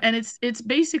 and it's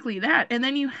basically that, and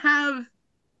then you have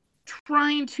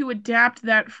trying to adapt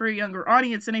that for a younger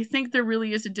audience, and I think there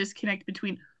really is a disconnect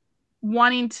between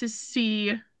wanting to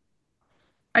see.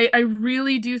 I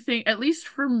really do think, at least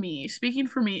for me, speaking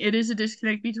for me, it is a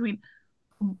disconnect between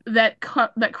that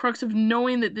crux of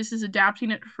knowing that this is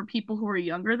adapting it for people who are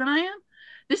younger than I am.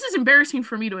 This is embarrassing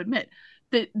for me to admit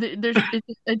that there's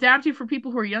it's adapting for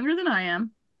people who are younger than I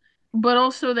am, but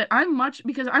also that I'm much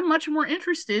more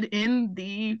interested in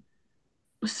the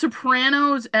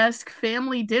Sopranos-esque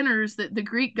family dinners that the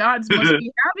Greek gods must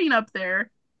be having up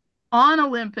there on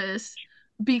Olympus,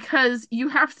 because you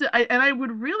have to and I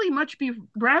would really much be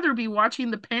rather be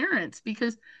watching the parents,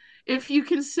 because if you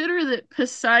consider that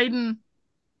Poseidon,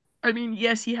 I mean,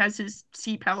 yes, he has his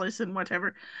sea palace and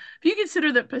whatever. If you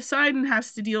consider that Poseidon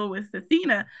has to deal with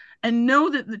Athena and know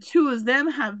that the two of them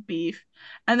have beef,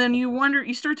 and then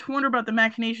you start to wonder about the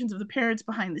machinations of the parents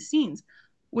behind the scenes,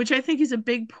 which I think is a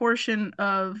big portion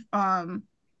of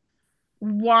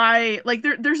why, like,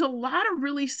 there's a lot of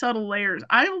really subtle layers.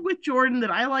 I'm with Jordyn that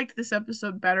I liked this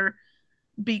episode better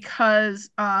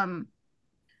because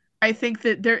I think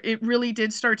that it really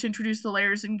did start to introduce the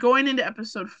layers, and going into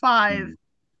episode 5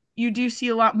 you do see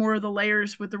a lot more of the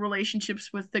layers with the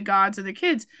relationships with the gods and the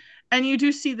kids, and you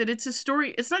do see that it's a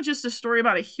story. It's not just a story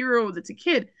about a hero that's a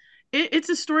kid. It's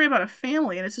a story about a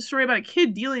family, and it's a story about a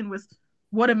kid dealing with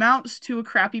what amounts to a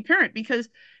crappy parent, because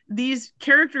these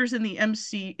characters in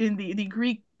the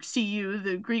Greek CU,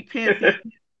 the Greek pantheon,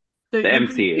 the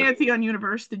Greek pantheon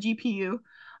universe, the GPU,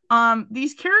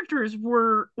 these characters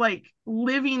were like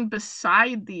living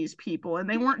beside these people, and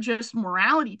they weren't just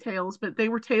morality tales, but they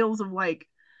were tales of like,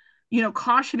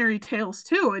 cautionary tales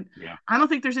too. And yeah. I don't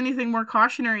think there's anything more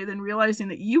cautionary than realizing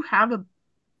that you have a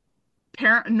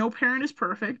parent. No parent is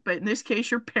perfect, but in this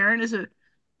case, your parent is a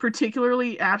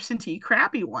particularly absentee,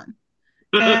 crappy one.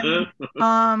 And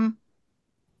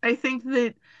I think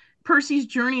that Percy's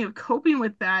journey of coping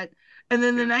with that, and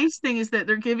then the nice thing is that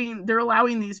they're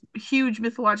allowing these huge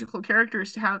mythological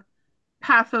characters to have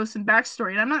pathos and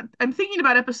backstory. And I'm thinking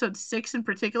about episode 6 in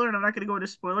particular, and I'm not going to go into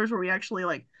spoilers, where we actually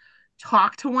like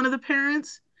talk to one of the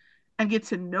parents and get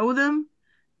to know them.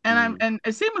 And and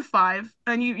same with 5,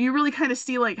 and you really kind of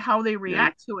see like how they Yeah.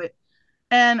 react to it.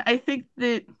 And I think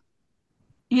that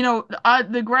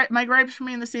my gripes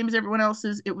remain the same as everyone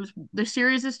else's. It was the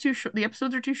series is too short. The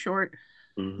episodes are too short.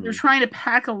 They're trying to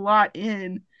pack a lot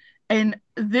in, and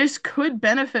this could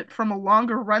benefit from a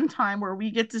longer runtime where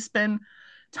we get to spend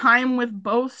time with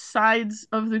both sides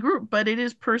of the group. But it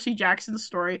is Percy Jackson's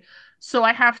story, so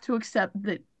I have to accept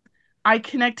that I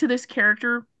connect to this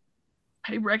character.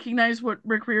 I recognize what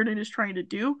Rick Riordan is trying to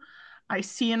do. I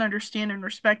see and understand and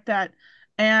respect that.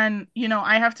 And,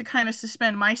 I have to kind of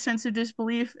suspend my sense of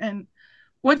disbelief. And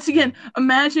once again,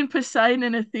 imagine Poseidon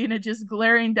and Athena just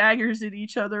glaring daggers at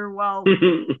each other while,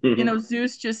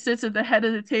 Zeus just sits at the head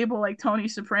of the table like Tony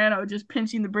Soprano, just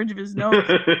pinching the bridge of his nose.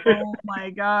 Oh my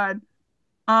God.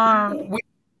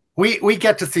 We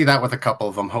get to see that with a couple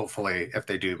of them, hopefully, if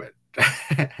they do.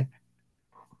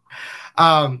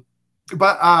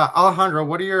 But Alejandro,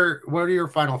 what are your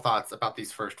final thoughts about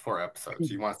these first 4 episodes?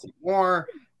 Do you want to see more?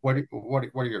 What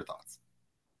are your thoughts?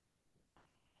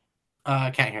 I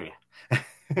can't hear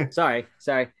you. Sorry.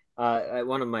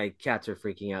 One of my cats are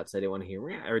freaking out, so I didn't want to hear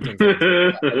every 10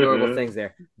 seconds. Adorable things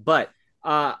there. But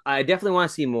I definitely want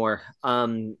to see more.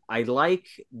 I like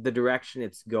the direction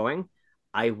it's going.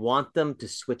 I want them to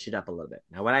switch it up a little bit.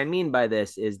 Now, what I mean by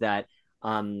this is that,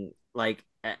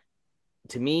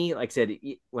 to me, like I said,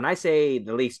 when I say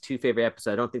the least 2 favorite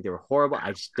episodes, I don't think they were horrible.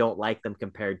 I just don't like them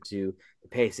compared to the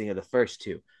pacing of the first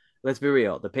 2. Let's be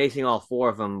real. The pacing, all 4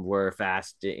 of them were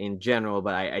fast in general,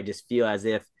 but I just feel as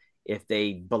if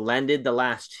they blended the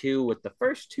last 2 with the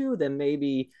first 2, then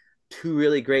maybe 2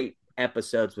 really great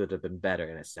episodes would have been better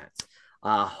in a sense.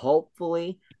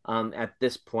 Hopefully, at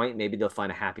this point, maybe they'll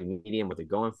find a happy medium what they're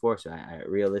going for. So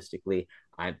realistically,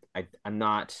 I'm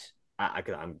not.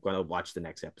 I'm going to watch the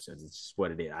next episodes. It's just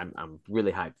what it is. I'm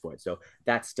really hyped for it. So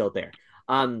that's still there.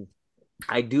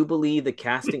 I do believe the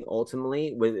casting ultimately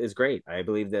is great. I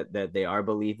believe that they are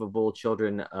believable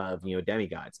children of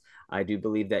demigods. I do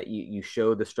believe that you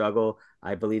show the struggle.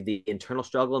 I believe the internal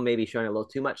struggle may be showing a little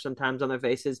too much sometimes on their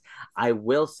faces. I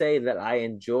will say that I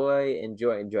enjoy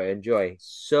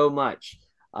so much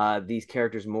these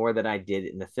characters more than I did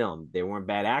in the film. They weren't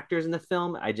bad actors in the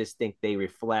film. I just think they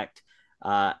reflect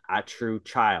a true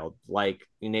child like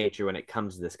nature when it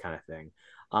comes to this kind of thing.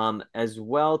 As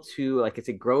well to, like I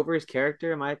said, Grover's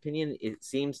character, in my opinion, it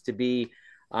seems to be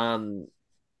now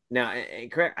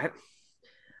correct.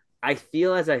 I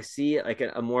feel as I see it like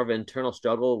a more of an internal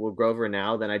struggle with Grover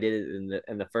now than I did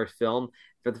in the first film.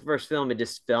 For the first film, it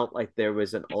just felt like there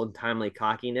was an old-timely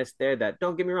cockiness there that,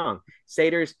 don't get me wrong,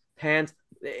 satyrs, pans,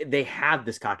 they have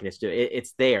this cockiness to it.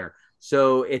 It's there.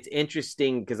 So it's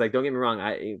interesting because, like, don't get me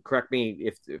wrong. Correct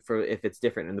me if it's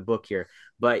different in the book here,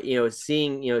 but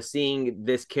seeing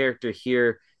this character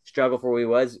here struggle for who he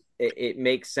was, it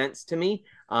makes sense to me.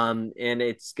 And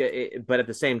but at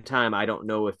the same time, I don't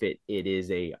know if it is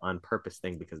a on purpose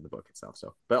thing because of the book itself.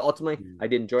 So, but ultimately, I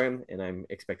did enjoy him, and I'm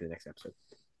expecting the next episode.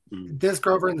 This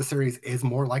Grover in the series is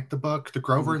more like the book. The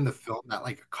Grover in the film, that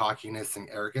like cockiness and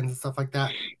arrogance and stuff like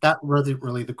that, that wasn't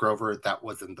really the Grover that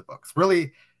was in the books.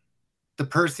 Really, the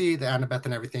Percy, the Annabeth,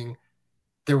 and everything,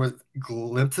 there was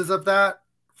glimpses of that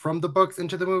from the books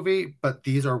into the movie, but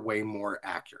these are way more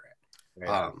accurate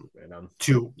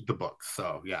to the books.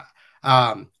 So yeah,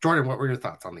 Jordyn, what were your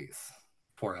thoughts on these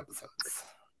 4 episodes?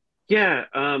 Yeah,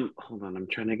 hold on, I'm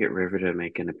trying to get River to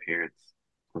make an appearance.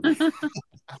 Hold on.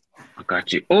 I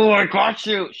got you. Oh, I got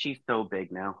you. She's so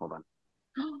big now. Hold on.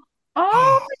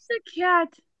 Oh, it's a cat.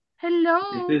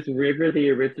 Hello. Is this River the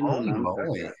original?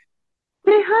 Oh,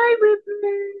 Say hi,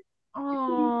 River.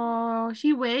 Oh,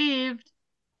 she waved.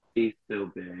 She's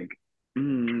so big.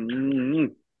 Mm-hmm.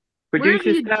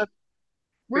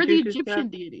 Where are the Egyptian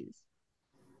deities?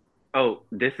 Oh,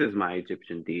 this is my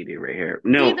Egyptian deity right here.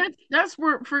 No, see, that's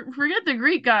where. Forget the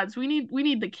Greek gods. We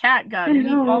need the cat god. Hello, we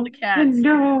need all the cats.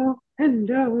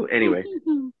 Hello. Anyway,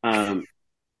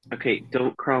 okay,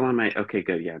 don't crawl on my. Okay,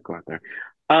 good. Yeah, go out there.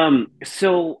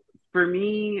 So for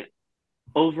me,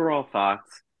 overall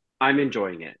thoughts, I'm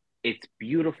enjoying it. It's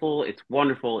beautiful. It's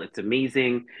wonderful. It's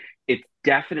amazing. It's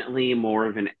definitely more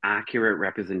of an accurate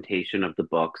representation of the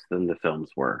books than the films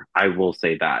were. I will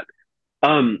say that.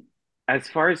 As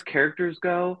far as characters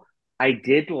go, I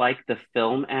did like the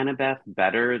film Annabeth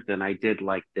better than I did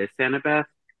like this Annabeth.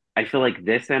 I feel like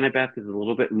this Annabeth is a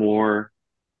little bit more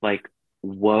like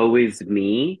woe is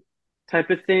me type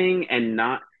of thing, and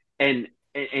not and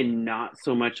and not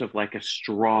so much of like a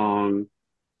strong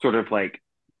sort of like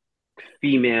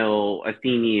female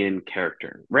Athenian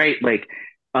character, right? Like,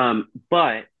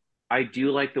 but I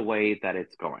do like the way that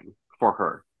it's going for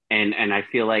her, and I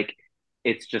feel like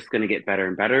it's just going to get better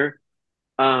and better.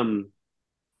 Um,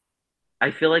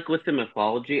 I feel like with the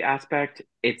mythology aspect,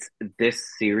 it's this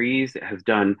series has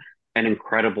done an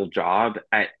incredible job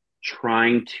at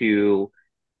trying to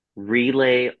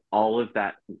relay all of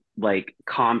that like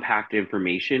compact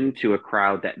information to a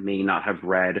crowd that may not have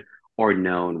read or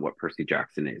known what Percy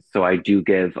Jackson is. So I do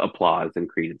give applause and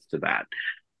credence to that.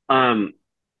 Um,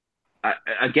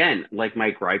 again, like my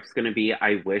gripe's going to be,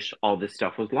 I wish all this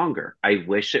stuff was longer. I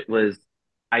wish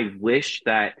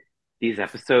that these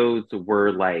episodes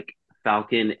were like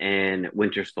Falcon and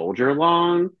Winter Soldier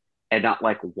long and not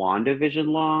like WandaVision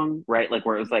long, right? Like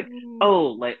where it was like,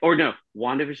 oh, like, or no,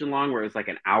 WandaVision long where it was like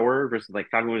an hour versus like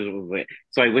Falcon Winter.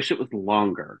 So I wish it was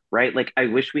longer, right? Like I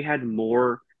wish we had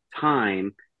more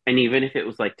time. And even if it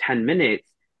was like 10 minutes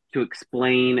to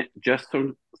explain just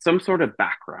some sort of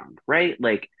background, right?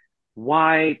 Like,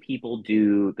 why people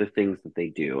do the things that they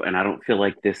do. And I don't feel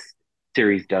like this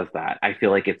series does that. I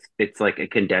feel like it's like a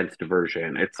condensed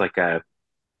version. It's like a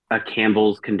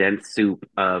Campbell's condensed soup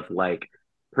of like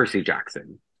Percy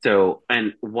Jackson. So,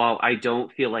 and while I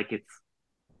don't feel like it's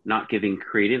not giving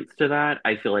credence to that,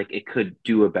 I feel like it could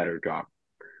do a better job.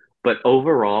 But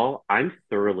overall, I'm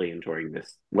thoroughly enjoying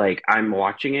this. Like I'm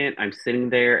watching it, I'm sitting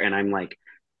there and I'm like,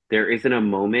 there isn't a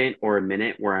moment or a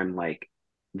minute where I'm like,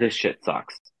 this shit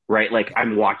sucks. Right? Like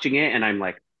I'm watching it and I'm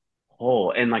like,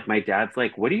 oh, and like my dad's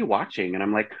like, what are you watching? And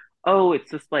I'm like, oh,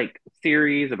 it's this like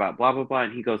series about blah blah blah.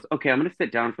 And he goes, okay, I'm gonna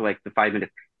sit down for like the 5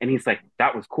 minutes. And he's like,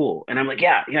 that was cool. And I'm like,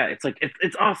 yeah, yeah, it's like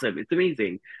it's awesome, it's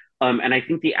amazing. And I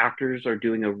think the actors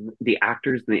and the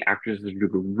actresses are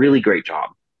doing a really great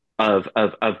job of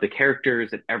the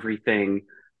characters and everything.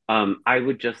 I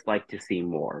would just like to see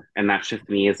more, and that's just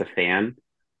me as a fan.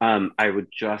 I would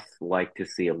just like to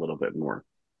see a little bit more.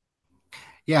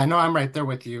 Yeah, no, I'm right there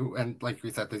with you. And like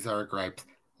we said, these are our gripes.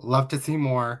 Love to see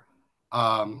more.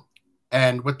 Um,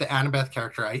 and with the Annabeth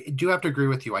character, I do have to agree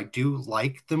with you. I do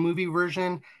like the movie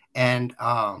version. And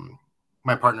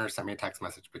my partner sent me a text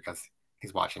message because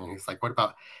he's watching and he's like, what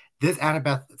about this?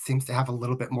 Annabeth seems to have a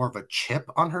little bit more of a chip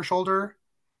on her shoulder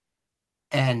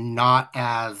and not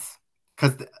as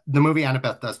because the movie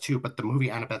Annabeth does too, but the movie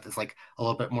Annabeth is like a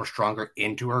little bit more stronger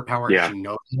into her power and Yeah, she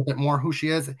knows a little bit more who she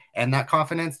is and that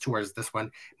confidence. Towards this one,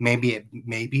 maybe it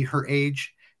may be her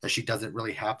age that she doesn't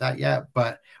really have that yet,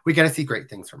 but we got to see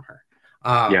great things from her.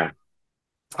 yeah, Um,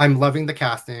 I'm loving the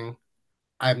casting.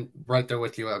 I'm right there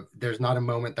with you. There's not a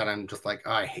moment that I'm just like,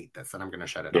 oh, I hate this and I'm going to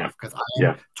shut it yeah, off because I am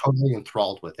yeah, totally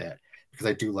enthralled with it because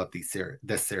I do love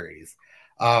this series.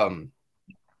 Um,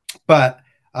 but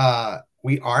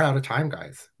we are out of time,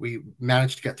 guys. We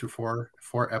managed to get through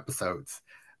four episodes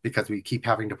because we keep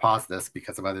having to pause this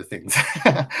because of other things.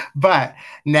 But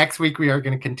next week we are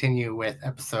going to continue with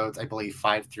episodes, I believe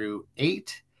 5 through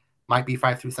 8, might be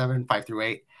 5 through 7, 5 through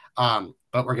 8.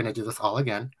 But we're going to do this all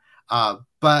again.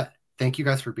 But thank you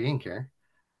guys for being here.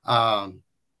 Um,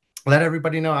 let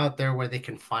everybody know out there where they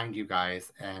can find you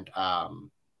guys. And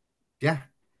yeah,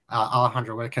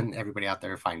 Alejandro, where can everybody out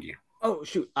there find you? Oh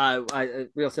shoot!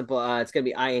 Real simple. It's gonna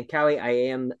be I am Cowie. I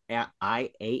am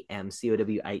Cowie.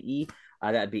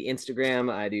 That'd be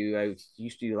Instagram. I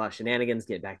used to do a lot of shenanigans.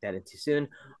 Get back that into soon.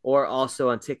 Or also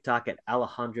on TikTok at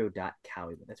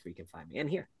Alejandro.Cowie. But that's where you can find me. And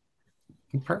here.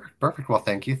 Perfect. Perfect. Well,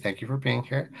 thank you for being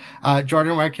here.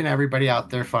 Jordyn, where can everybody out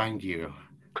there find you?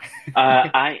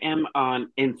 I am on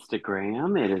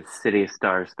Instagram. It is City of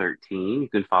Stars 13. You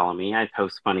can follow me. I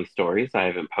post funny stories. I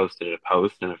haven't posted a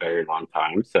post in a very long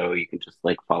time, so you can just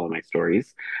like follow my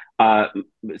stories. Uh,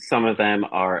 some of them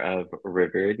are of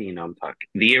River,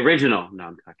 the original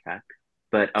Namtak cat,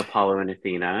 but Apollo and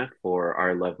Athena for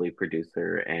our lovely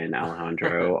producer and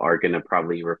Alejandro are gonna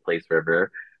probably replace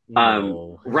River.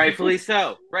 No. Rightfully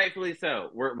so. Rightfully so.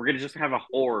 We're gonna just have a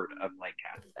horde of like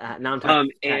cats. Now I'm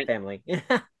talking cat And family.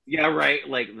 yeah, right.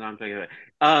 Like, no, I'm talking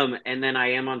about. And then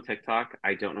I am on TikTok.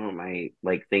 I don't know what my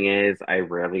like thing is. I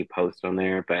rarely post on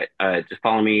there, but just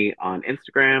follow me on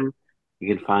Instagram.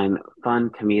 You can find fun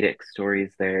comedic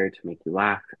stories there to make you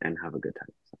laugh and have a good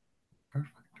time.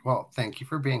 Perfect. Well, thank you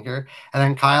for being here. And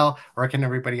then Kyle, where can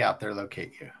everybody out there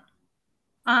locate you?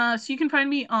 So you can find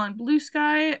me on Blue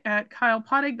Sky at Kyle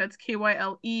Poddig. That's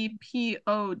KylePoddig.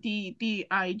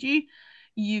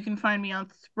 You can find me on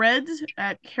Threads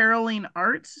at Caroline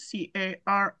Arts,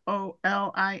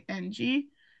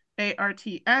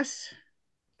 CarolinaArts.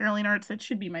 Caroline Arts. That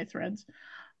should be my Threads.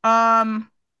 Um,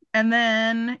 And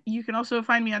then you can also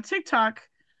find me on TikTok,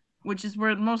 which is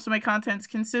where most of my content's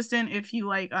consistent. If you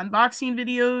like unboxing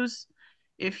videos,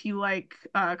 if you like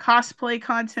cosplay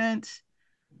content,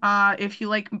 if you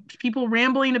like people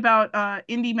rambling about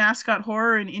indie mascot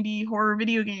horror and indie horror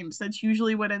video games, that's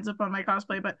usually what ends up on my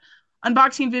cosplay. But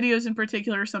unboxing videos in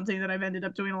particular is something that I've ended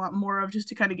up doing a lot more of just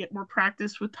to kind of get more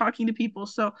practice with talking to people.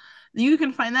 So you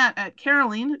can find that at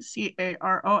Caroline,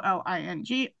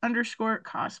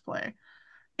 CAROLING_cosplay.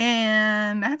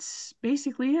 And that's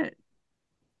basically it.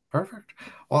 Perfect.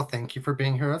 Well, thank you for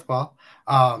being here as well.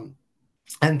 And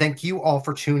thank you all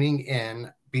for tuning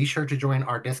in. Be sure to join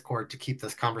our Discord to keep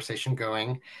this conversation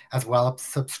going, as well as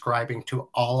subscribing to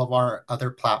all of our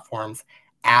other platforms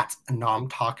at Nom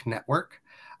Talk Network.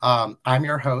 I'm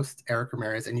your host, Erric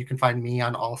Ramirez, and you can find me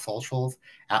on all socials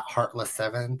at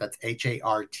Heartless7. That's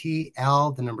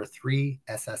HARTL, the number 3,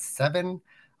 SS7.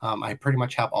 I pretty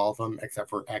much have all of them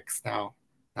except for X now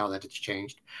that it's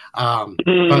changed.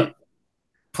 But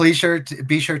please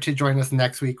be sure to join us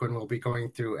next week when we'll be going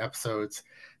through episodes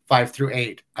 5 through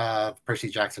 8 of Percy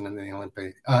Jackson and the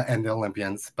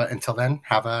Olympians. But until then,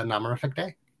 have a nomorific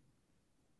day.